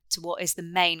different to what is the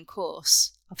main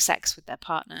course of sex with their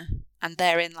partner. And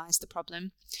therein lies the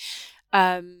problem.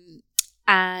 And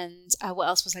what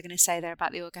else was I going to say there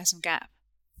about the orgasm gap?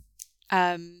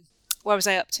 Where was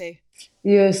I up to?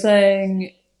 You were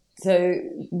saying, so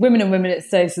women and women, it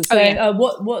stays the same.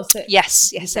 What's it?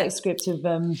 Yes. Sex script of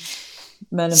men and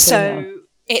female. So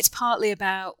it's partly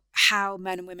about how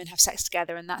men and women have sex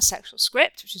together and that sexual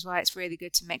script, which is why it's really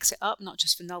good to mix it up, not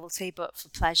just for novelty, but for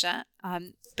pleasure.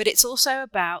 But it's also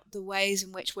about the ways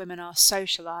in which women are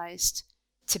socialized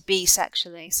to be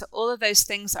sexually. So all of those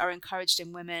things that are encouraged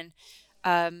in women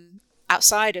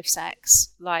outside of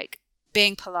sex, like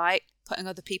being polite, putting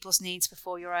other people's needs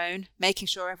before your own, making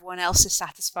sure everyone else is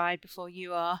satisfied before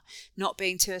you are, not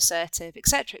being too assertive,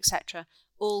 etc.,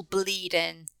 all bleed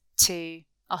in to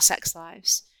our sex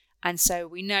lives. And so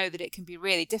we know that it can be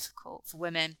really difficult for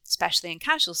women, especially in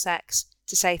casual sex,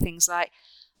 to say things like,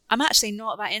 I'm actually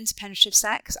not that into penetrative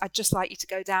sex. I'd just like you to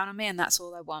go down on me and that's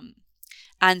all I want.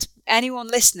 And anyone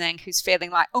listening who's feeling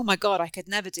like, oh my God, I could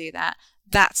never do that,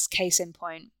 that's case in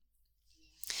point.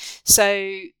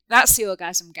 So that's the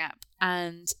orgasm gap.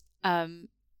 And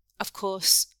of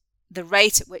course, the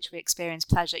rate at which we experience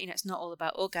pleasure, it's not all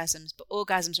about orgasms, but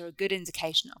orgasms are a good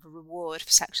indication of a reward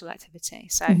for sexual activity.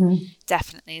 So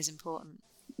definitely is important.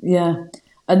 Yeah.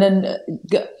 And then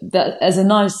that, as a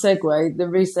nice segue, the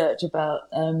research about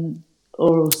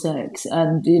oral sex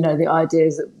and, the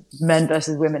ideas that men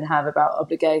versus women have about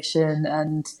obligation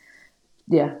and,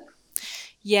 yeah.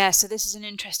 Yeah, so this is an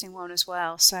interesting one as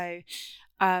well. So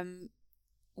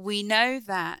we know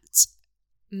that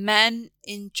men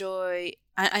enjoy,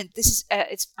 and this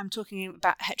is, I'm talking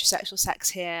about heterosexual sex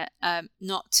here,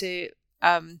 not to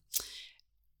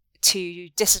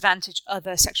disadvantage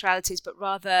other sexualities, but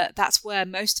rather that's where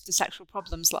most of the sexual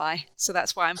problems lie. So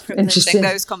that's why I'm privileging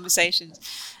those conversations.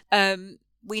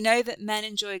 We know that men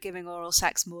enjoy giving oral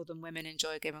sex more than women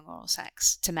enjoy giving oral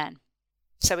sex to men.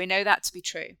 So we know that to be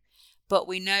true. But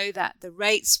we know that the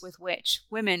rates with which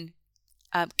women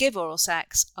give oral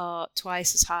sex are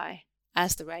twice as high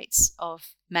as the rates of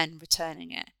men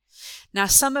returning it. Now,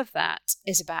 some of that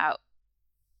is about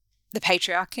the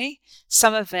patriarchy.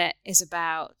 Some of it is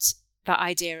about that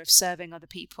idea of serving other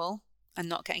people and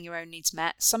not getting your own needs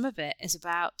met. Some of it is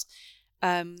about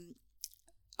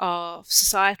our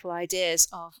societal ideas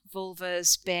of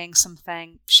vulvas being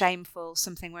something shameful,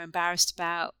 something we're embarrassed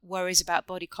about, worries about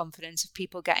body confidence, of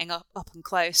people getting up and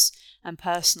close and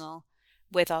personal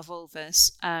with our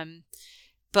vulvas.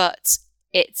 But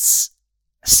it's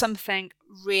something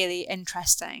really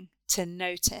interesting to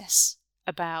notice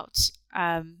about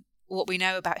what we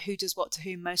know about who does what to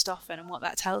whom most often and what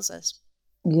that tells us.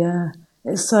 Yeah,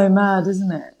 it's so mad,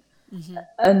 isn't it?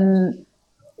 And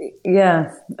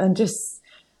yeah, and just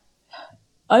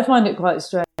I find it quite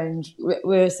strange.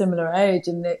 We're a similar age,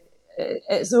 and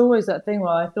it's always that thing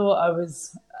where I thought I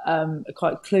was a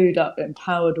quite clued up,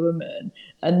 empowered woman,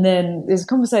 and then there's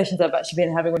conversations I've actually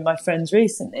been having with my friends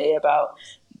recently about,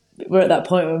 we're at that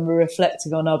point when we're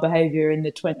reflecting on our behaviour in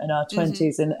our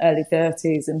 20s and early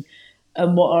 30s,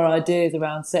 and what our ideas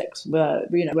around sex were.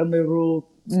 When we were all,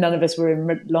 none of us were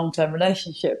in long-term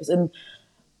relationships, and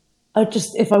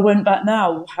if I went back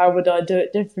now, how would I do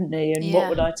it differently, and what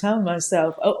would I tell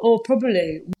myself, or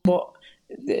probably what?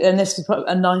 And this is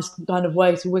a nice kind of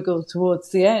way to wiggle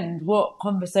towards the end. What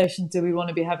conversations do we want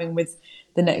to be having with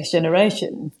the next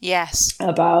generation? Yes,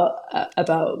 about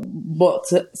what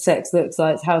sex looks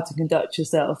like, how to conduct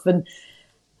yourself, and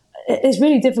it's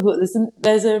really difficult.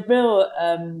 There's a real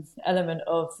element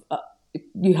of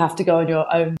you have to go on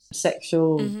your own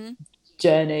sexual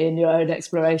journey and your own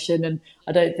exploration, and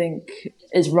I don't think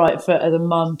it's right for as a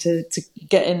mum to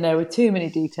get in there with too many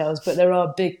details, but there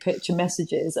are big picture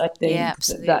messages I think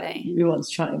that we want to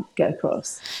try and get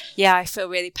across. Yeah, I feel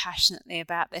really passionately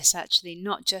about this, actually,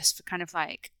 not just for kind of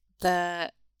like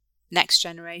the next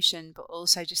generation, but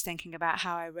also just thinking about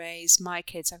how I raise my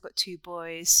kids. I've got 2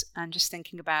 boys, and just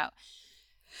thinking about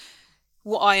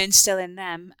what I instill in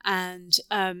them. And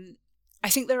I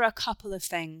think there are a couple of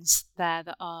things there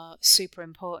that are super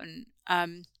important.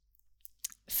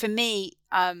 For me,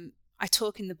 I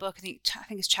talk in the book, I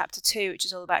think it's chapter 2, which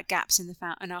is all about gaps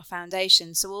in our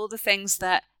foundation. So all the things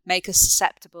that make us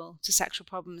susceptible to sexual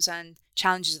problems and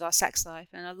challenges of our sex life.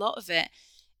 And a lot of it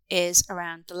is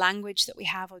around the language that we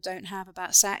have or don't have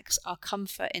about sex, our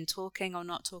comfort in talking or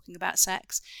not talking about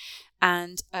sex,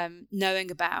 and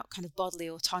knowing about kind of bodily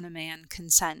autonomy and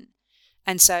consent.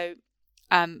 And so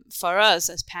for us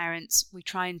as parents, we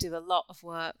try and do a lot of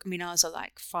work. I mean, ours are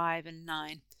like 5 and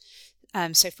 9.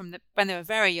 So when they were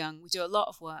very young, we do a lot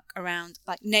of work around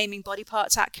like naming body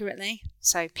parts accurately.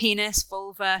 So penis,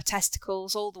 vulva,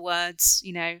 testicles, all the words,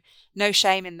 no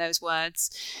shame in those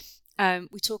words.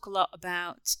 We talk a lot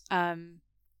about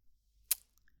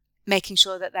making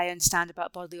sure that they understand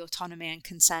about bodily autonomy and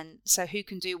consent. So who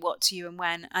can do what to you and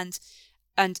when, and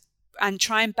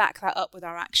try and back that up with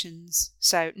our actions.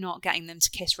 So not getting them to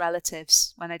kiss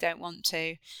relatives when they don't want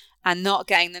to, and not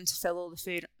getting them to fill all the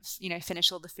food,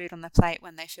 finish all the food on their plate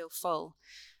when they feel full.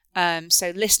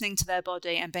 So listening to their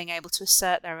body and being able to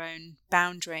assert their own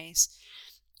boundaries.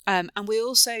 And we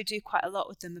also do quite a lot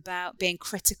with them about being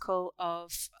critical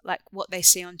of like what they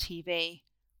see on TV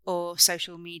or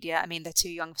social media. I mean, they're too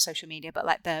young for social media, but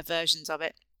like their versions of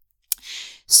it.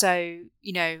 So,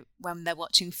 you know, when they're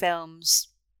watching films,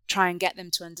 try and get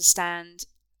them to understand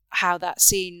how that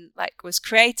scene like was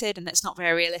created, and that's not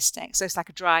very realistic. So it's like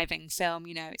a driving film,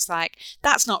 you know, it's like,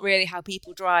 that's not really how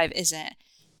people drive, is it?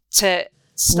 To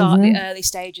start the early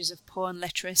stages of porn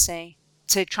literacy,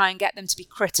 to try and get them to be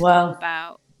critical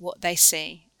about what they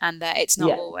see, and that it's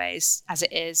not always as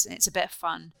it is, and it's a bit of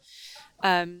fun.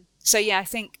 So yeah, I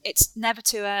think it's never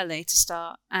too early to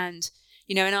start. And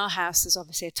you know, in our house, there's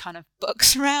obviously a ton of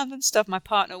books around and stuff. My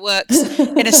partner works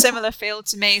in a similar field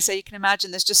to me, so you can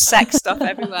imagine there's just sex stuff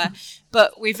everywhere.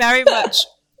 But we very much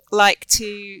like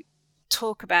to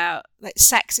talk about, like,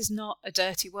 sex is not a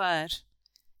dirty word.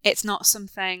 It's not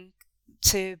something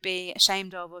to be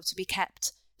ashamed of or to be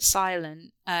kept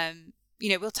silent. You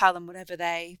know, we'll tell them whatever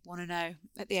they want to know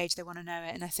at the age they want to know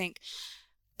it. And I think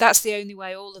that's the only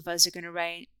way all of us are going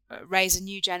to raise a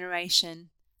new generation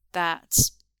that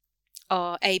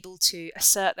are able to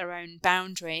assert their own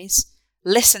boundaries,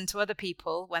 listen to other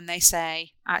people when they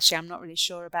say, actually, I'm not really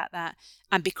sure about that,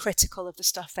 and be critical of the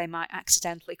stuff they might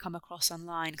accidentally come across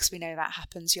online, because we know that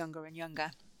happens younger and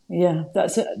younger. Yeah,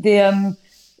 that's the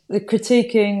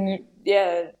critiquing.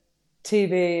 Yeah,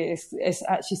 TV is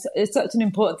actually, it's such an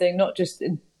important thing, not just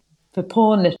for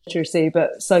porn literacy,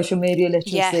 but social media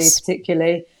literacy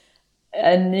particularly.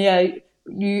 And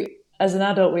you as an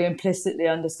adult, we implicitly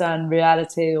understand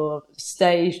reality or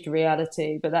staged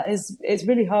reality, but it's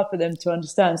really hard for them to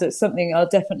understand. So it's something I'll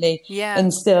definitely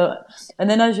instill. And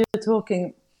then as you're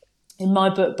talking, in my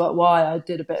book, But Why, I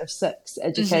did a bit of sex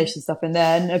education stuff in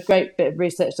there. And a great bit of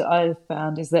research that I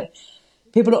found is that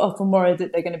people are often worried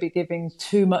that they're going to be giving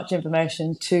too much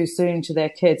information too soon to their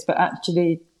kids, but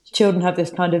actually children have this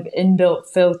kind of inbuilt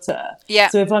filter. Yeah.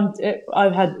 So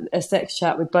I've had a sex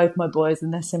chat with both my boys,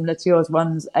 and they're similar to yours.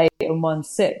 One's 8 and one's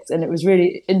 6, and it was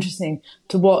really interesting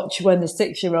to watch when the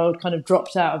 6-year-old kind of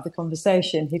dropped out of the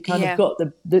conversation. He kind of got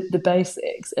the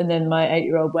basics, and then my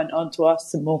 8-year-old went on to ask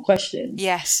some more questions.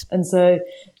 Yes. And so,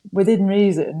 within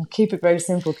reason, keep it very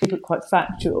simple, keep it quite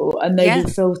factual, and they will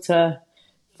filter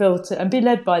and be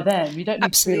led by them. You don't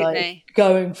need to be like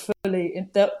going fully in.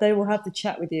 They will have the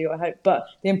chat with you, I hope. But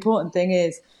the important thing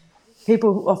is,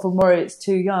 people often worry it's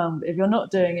too young. But if you're not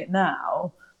doing it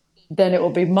now, then it will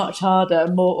be much harder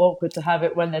and more awkward to have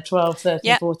it when they're 12,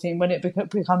 13, 14, when it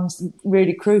becomes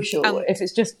really crucial. If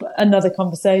it's just another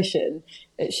conversation,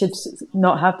 it should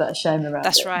not have that shame around it.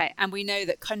 That's right. And we know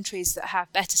that countries that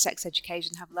have better sex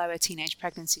education have lower teenage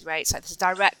pregnancy rates. Like, there's a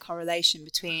direct correlation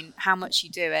between how much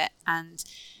you do it and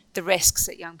the risks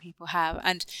that young people have.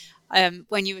 And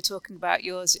when you were talking about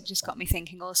yours, it just got me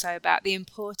thinking also about the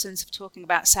importance of talking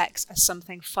about sex as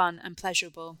something fun and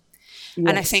pleasurable. Yes.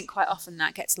 And I think quite often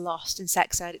that gets lost in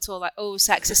sex ed. It's all like, oh,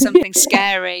 sex is something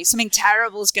scary, something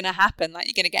terrible is going to happen. Like,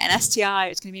 you're going to get an STI,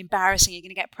 it's going to be embarrassing, you're going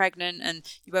to get pregnant, and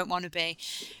you won't want to be.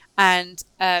 And,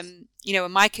 you know,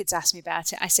 when my kids ask me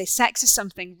about it, I say sex is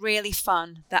something really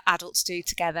fun that adults do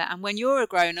together. And when you're a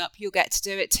grown-up, you'll get to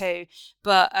do it too.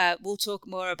 But we'll talk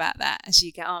more about that as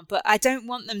you get on. But I don't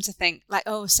want them to think like,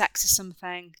 oh, sex is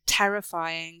something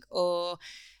terrifying or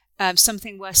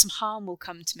something where some harm will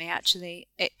come to me. Actually,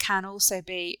 it can also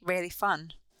be really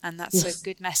fun. And that's a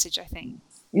good message, I think.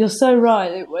 You're so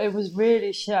right. It was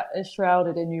really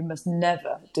shrouded in, you must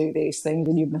never do these things,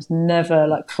 and you must never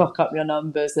like fuck up your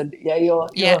numbers, and you're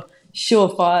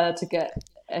surefire to get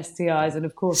STIs, and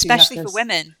of course, especially for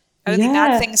women, only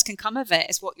bad things can come of it,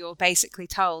 is what you're basically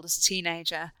told as a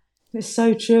teenager. It's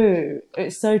so true.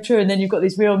 It's so true. And then you've got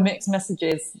these real mixed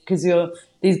messages, because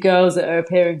these girls that are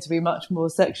appearing to be much more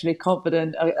sexually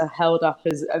confident are held up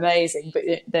as amazing. But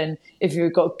then if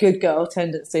you've got good girl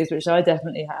tendencies, which I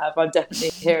definitely have, I'm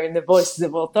definitely hearing the voices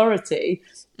of authority.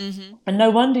 Mm-hmm. And no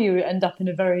wonder you end up in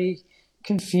a very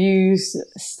confused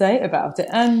state about it.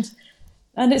 And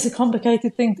it's a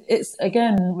complicated thing. It's,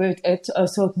 again, I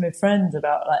was talking with friends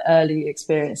about like early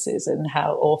experiences and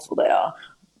how awful they are.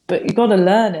 But you've got to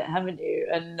learn it, haven't you?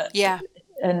 And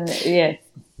And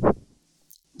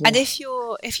if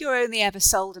you're only ever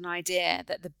sold an idea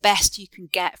that the best you can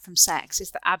get from sex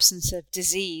is the absence of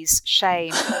disease,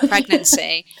 shame, or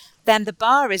pregnancy, then the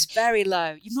bar is very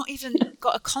low. You've not even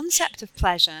got a concept of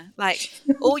pleasure. Like,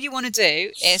 all you want to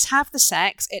do is have the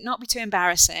sex, it not be too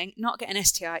embarrassing, not get an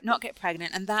STI, not get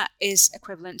pregnant, and that is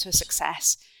equivalent to a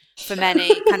success for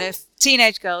many kind of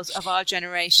teenage girls of our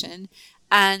generation.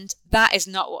 And that is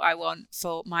not what I want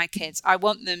for my kids. I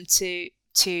want them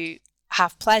to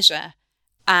have pleasure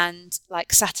and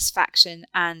like satisfaction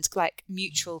and like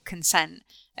mutual consent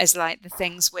as like the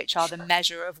things which are the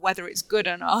measure of whether it's good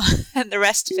or not. And the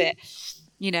rest of it,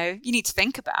 you need to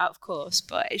think about, of course,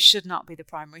 but it should not be the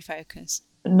primary focus.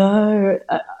 No,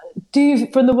 Do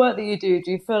you, from the work that you do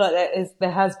you feel like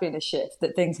there has been a shift,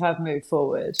 that things have moved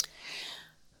forward?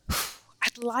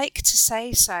 I'd like to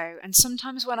say so. And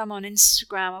sometimes when I'm on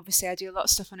Instagram, obviously I do a lot of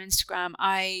stuff on Instagram,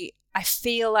 I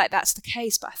feel like that's the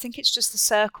case, but I think it's just the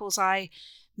circles I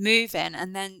move in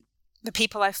and then the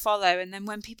people I follow. And then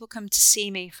when people come to see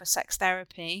me for sex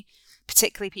therapy,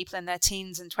 particularly people in their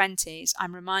teens and 20s,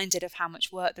 I'm reminded of how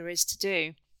much work there is to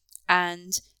do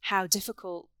and how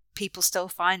difficult people still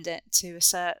find it to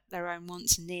assert their own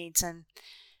wants and needs. And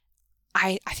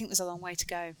I think there's a long way to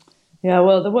go. Yeah,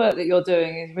 well, the work that you're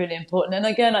doing is really important. And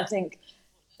again, I think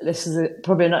this is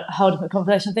probably a whole different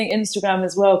conversation. I think Instagram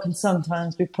as well can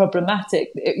sometimes be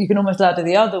problematic. You can almost ladder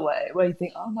the other way, where you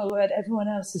think, oh my word, everyone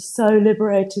else is so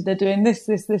liberated. They're doing this,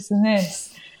 and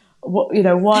this. What,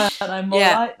 why aren't I more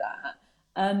like that?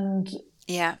 And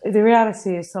the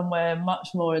reality is somewhere much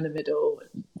more in the middle,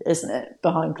 isn't it?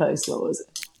 Behind closed doors.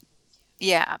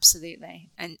 Yeah, absolutely.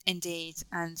 And indeed.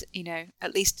 And,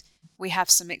 at least we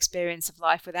have some experience of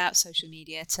life without social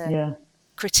media to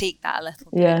critique that a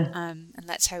little bit. And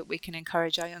let's hope we can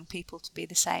encourage our young people to be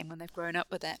the same when they've grown up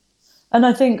with it. And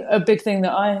I think a big thing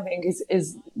that I think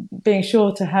is being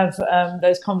sure to have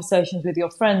those conversations with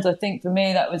your friends. I think for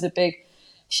me that was a big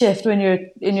shift. When you're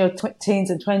in your teens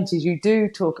and 20s, you do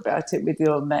talk about it with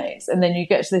your mates, and then you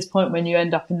get to this point when you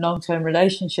end up in long-term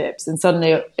relationships and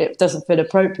suddenly it doesn't feel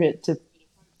appropriate to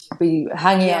be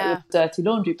hanging out with dirty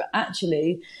laundry. But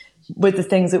actually, with the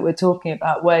things that we're talking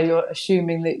about, where you're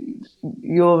assuming that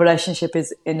your relationship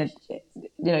is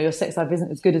your sex life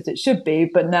isn't as good as it should be,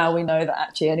 but now we know that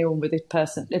actually anyone with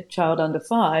a child under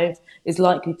 5 is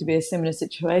likely to be a similar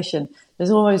situation.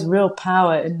 There's always real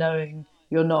power in knowing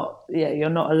you're not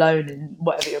alone in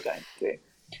whatever you're going through.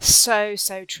 So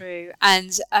true.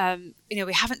 And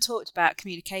we haven't talked about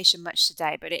communication much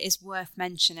today, but it is worth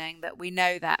mentioning that we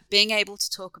know that being able to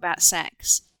talk about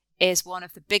sex is one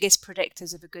of the biggest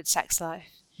predictors of a good sex life.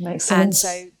 Makes sense. And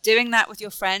so doing that with your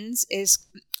friends is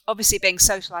obviously being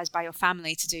socialized by your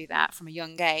family to do that from a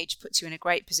young age puts you in a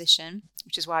great position,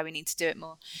 which is why we need to do it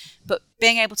more. But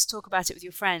being able to talk about it with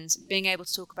your friends, being able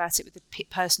to talk about it with the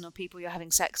person or people you're having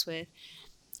sex with,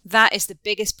 that is the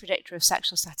biggest predictor of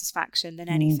sexual satisfaction than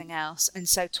anything else. And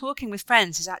so talking with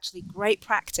friends is actually great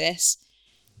practice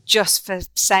just for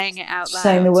saying it out loud.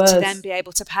 Saying the words. To then be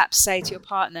able to perhaps say to your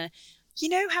partner, you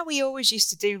know how we always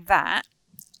used to do that?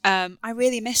 I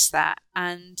really miss that.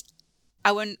 And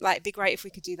I wouldn't it'd be great if we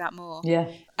could do that more.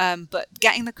 Yeah. But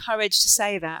getting the courage to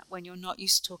say that when you're not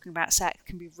used to talking about sex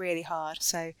can be really hard.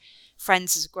 So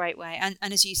friends is a great way. And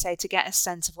as you say, to get a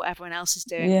sense of what everyone else is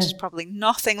doing, which is probably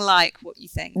nothing like what you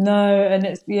think. No, and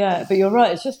but you're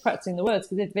right. It's just practicing the words,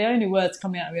 because if the only words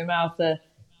coming out of your mouth are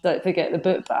 "don't forget the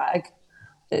book bag,"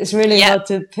 it's really hard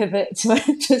to pivot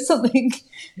to something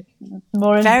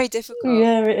more. Very difficult.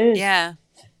 Yeah, it is. Yeah.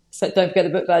 So don't forget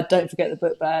the book bag. Don't forget the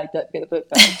book bag. Don't forget the book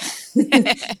bag.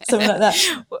 Something like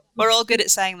that. We're all good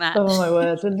at saying that. Oh my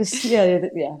word! And just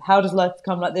how does life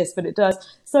become like this? But it does.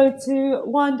 So to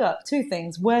wind up, 2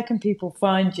 things: where can people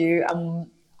find you,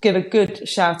 and give a good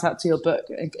shout out to your book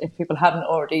if people haven't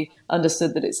already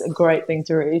understood that it's a great thing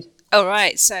to read. All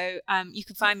right. So you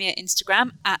can find me at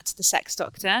Instagram at The Sex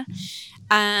Doctor,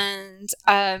 and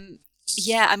I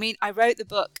wrote the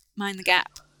book Mind the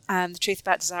Gap. The Truth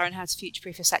About Desire and How to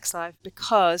Future-Proof Your Sex Life,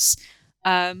 because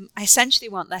I essentially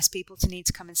want less people to need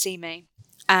to come and see me,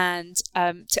 and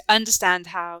to understand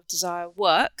how desire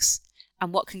works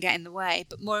and what can get in the way,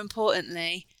 but more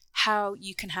importantly, how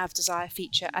you can have desire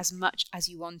feature as much as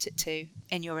you want it to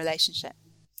in your relationship.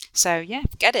 So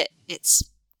get it. It's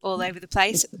all over the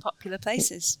place at the popular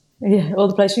places. Yeah, all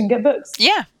the places you can get books.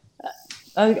 Yeah.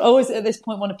 I always at this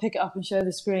point want to pick it up and show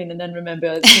the screen and then remember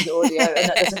it's audio, and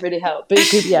that doesn't really help. But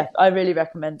I really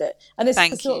recommend it. And it's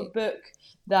the sort of book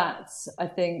that I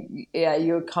think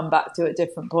you would come back to at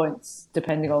different points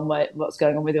depending on what's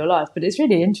going on with your life. But it's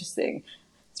really interesting.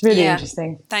 It's really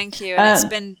interesting. Thank you.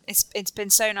 And it's been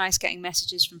so nice getting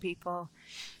messages from people.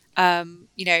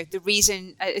 The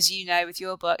reason, as you know, with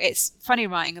your book, it's funny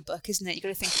writing a book, isn't it? You've got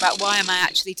to think about, why am I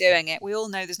actually doing it? We all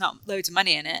know there's not loads of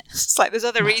money in it. It's like there's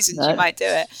other reasons you might do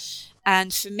it.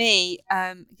 And for me,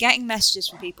 getting messages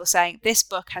from people saying this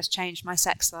book has changed my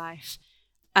sex life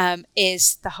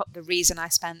is the reason I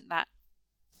spent that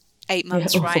 8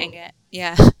 months writing it.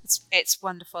 Yeah, it's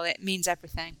wonderful. It means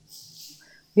everything.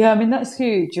 Yeah, I mean, that's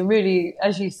huge. You're really,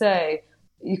 as you say,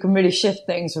 you can really shift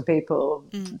things for people,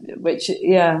 which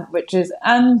is,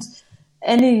 and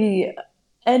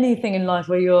anything in life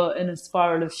where you're in a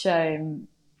spiral of shame,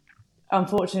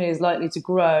 unfortunately, is likely to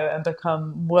grow and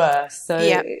become worse. So,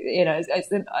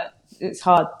 it's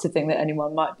hard to think that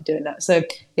anyone might be doing that. So,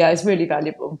 it's really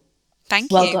valuable.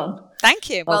 Thank Well you. done. Thank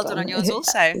you. Well done on yours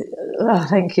also. Oh,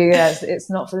 thank you. Yes, it's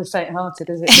not for the faint-hearted,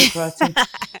 is it, book writing?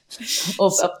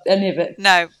 or any of it.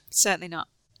 No, certainly not.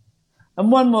 And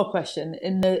one more question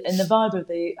in the vibe of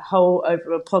the whole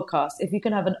overall podcast: if you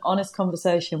can have an honest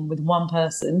conversation with one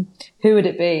person, who would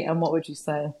it be, and what would you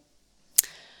say?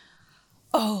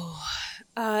 I've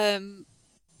been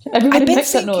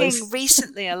makes that thinking noise.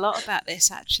 recently a lot about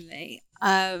this, actually.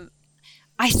 I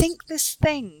think there's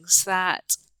things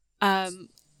that, I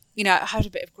had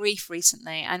a bit of grief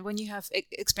recently. And when you have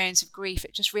experience of grief,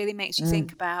 it just really makes you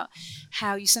think about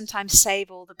how you sometimes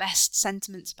save all the best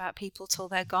sentiments about people till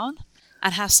they're gone.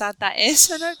 And how sad that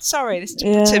is. And I'm sorry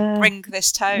to bring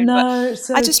this tone, but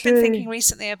so I've just true. been thinking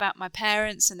recently about my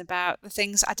parents and about the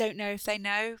things I don't know if they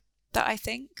know that I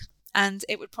think. And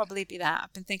it would probably be that.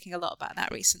 I've been thinking a lot about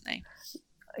that recently.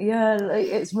 Yeah,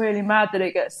 it's really mad that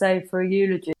it gets saved for a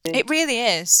eulogy. It really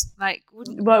is. Like,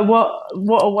 but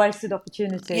what a wasted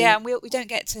opportunity. Yeah, and we don't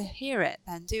get to hear it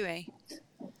then, do we?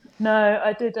 No,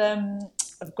 I did.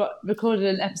 I've got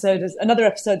recorded another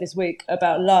episode this week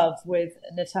about love with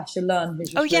Natasha Lunn, who's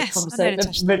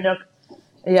just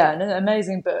an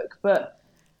amazing book. But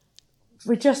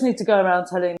we just need to go around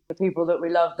telling the people that we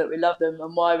love them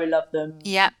and why we love them.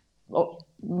 Yeah.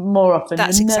 More often.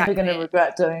 That's You're exactly never going to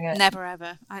regret doing it. Never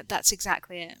ever. That's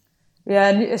exactly it. Yeah,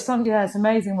 and it's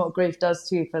amazing what grief does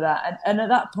to you for that. And at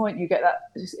that point, you get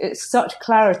that, it's such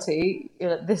clarity.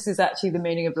 This is actually the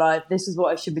meaning of life. This is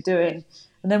what I should be doing.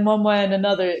 And then one way and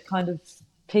another, it kind of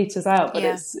peters out, but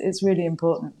it's really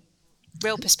important.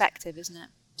 Real perspective, isn't it?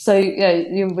 So,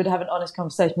 you would have an honest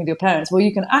conversation with your parents. Well,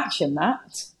 you can action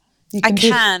that. I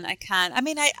can. I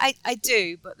mean, I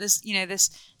do, but there's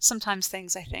sometimes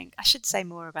things I think I should say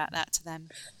more about that to them.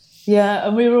 Yeah,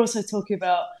 and we were also talking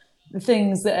about the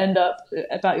things that end up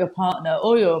about your partner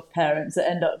or your parents that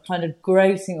end up kind of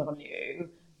grating on you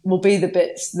will be the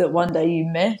bits that one day you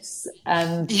miss,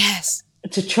 and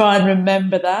to try and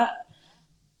remember that.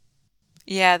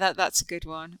 Yeah, that's a good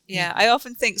one. Yeah, I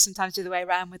often think sometimes the other way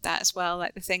around with that as well,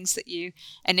 like the things that you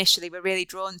initially were really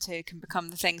drawn to can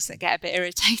become the things that get a bit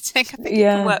irritating. I think it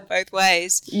can work both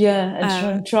ways.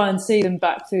 Yeah, and try and see them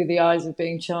back through the eyes of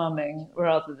being charming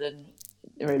rather than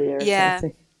really irritating. Yeah.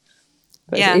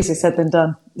 But it's easier said than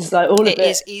done. It's like all of it. It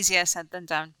is easier said than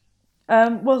done.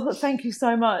 Well, thank you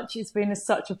so much. It's been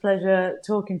such a pleasure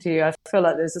talking to you. I feel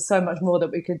like there's so much more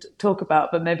that we could talk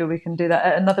about, but maybe we can do that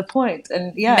at another point.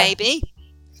 And maybe.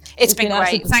 It's been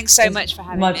great. Thanks so much for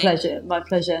having me. My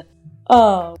pleasure.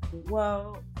 Oh,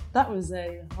 well, that was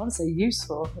I want to say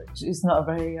useful, which is not a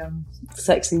very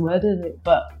sexy word, is it?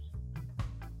 But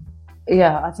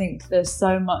yeah, I think there's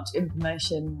so much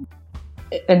information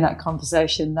in that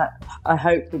conversation that I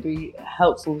hope will be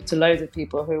helpful to loads of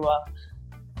people who are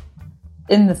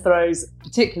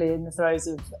particularly in the throes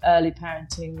of early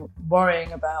parenting,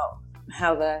 worrying about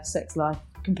how their sex life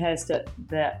compares to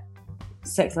their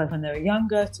sex life when they were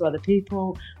younger, to other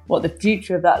people, what the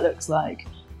future of that looks like,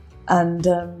 and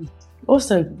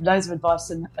also loads of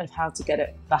advice on how to get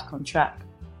it back on track.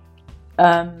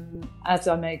 As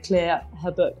I made clear,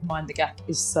 her book Mind the Gap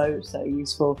is so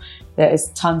useful. There is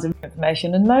tons of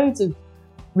information and loads of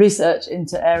research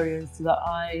into areas that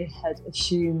I had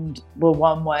assumed were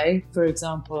one way. For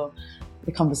example,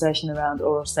 the conversation around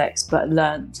oral sex, but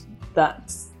learned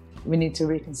that we need to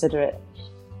reconsider it.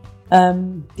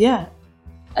 And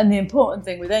the important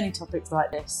thing with any topics like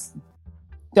this,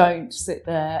 don't sit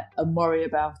there and worry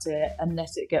about it and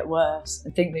let it get worse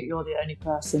and think that you're the only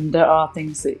person. There are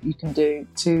things that you can do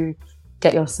to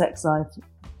get your sex life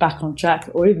back on track,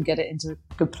 or even get it into a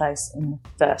good place in the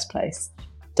first place.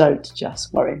 Don't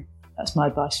just worry. That's my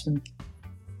advice from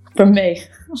me.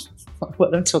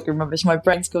 What I'm talking rubbish. My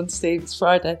brain's gone to sleep. It's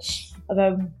Friday.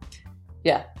 If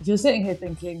you're sitting here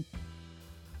thinking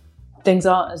things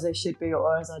aren't as they should be,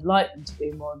 or as I'd like them to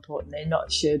be, more importantly,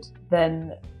 not should,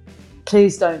 then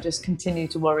please don't just continue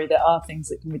to worry. There are things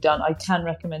that can be done. I can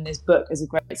recommend this book as a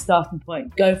great starting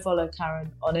point. Go follow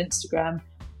Karen on Instagram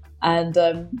and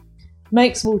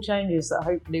make small changes that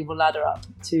hopefully will ladder up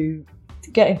to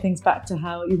getting things back to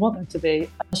how you want them to be.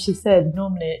 As she said,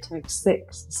 normally it takes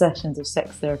 6 sessions of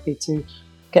sex therapy to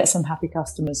get some happy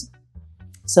customers.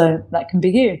 So that can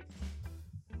be you.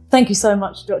 Thank you so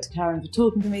much, Dr. Karen, for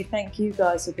talking to me. Thank you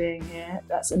guys for being here.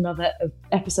 That's another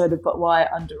episode of But Why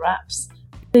Under Wraps.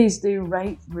 Please do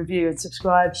rate, review and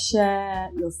subscribe. Share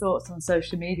your thoughts on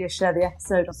social media. Share the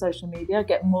episode on social media.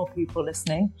 Get more people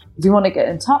listening. If you want to get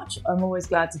in touch, I'm always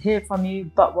glad to hear from you.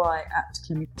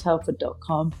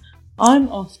 butwhy@clemmy.telford.com. I'm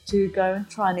off to go and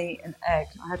try and eat an egg.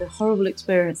 I had a horrible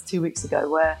experience 2 weeks ago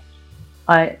where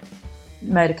I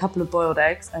made a couple of boiled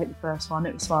eggs. I ate the first one,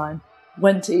 it was fine.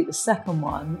 went to eat the second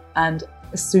one, and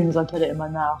as soon as I put it in my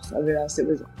mouth, I realised it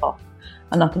was off.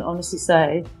 And I can honestly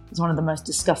say it's one of the most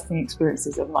disgusting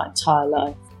experiences of my entire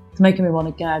life. It's making me want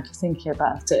to gag thinking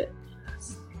about it.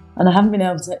 And I haven't been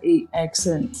able to eat eggs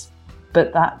since,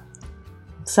 but that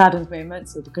saddens me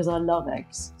immensely because I love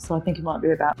eggs. So I think it might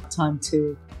be about time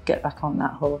to get back on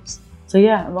that horse. So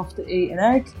yeah, I'm off to eat an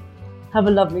egg. Have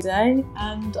a lovely day,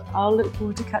 and I'll look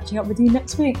forward to catching up with you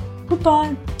next week.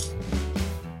 Goodbye.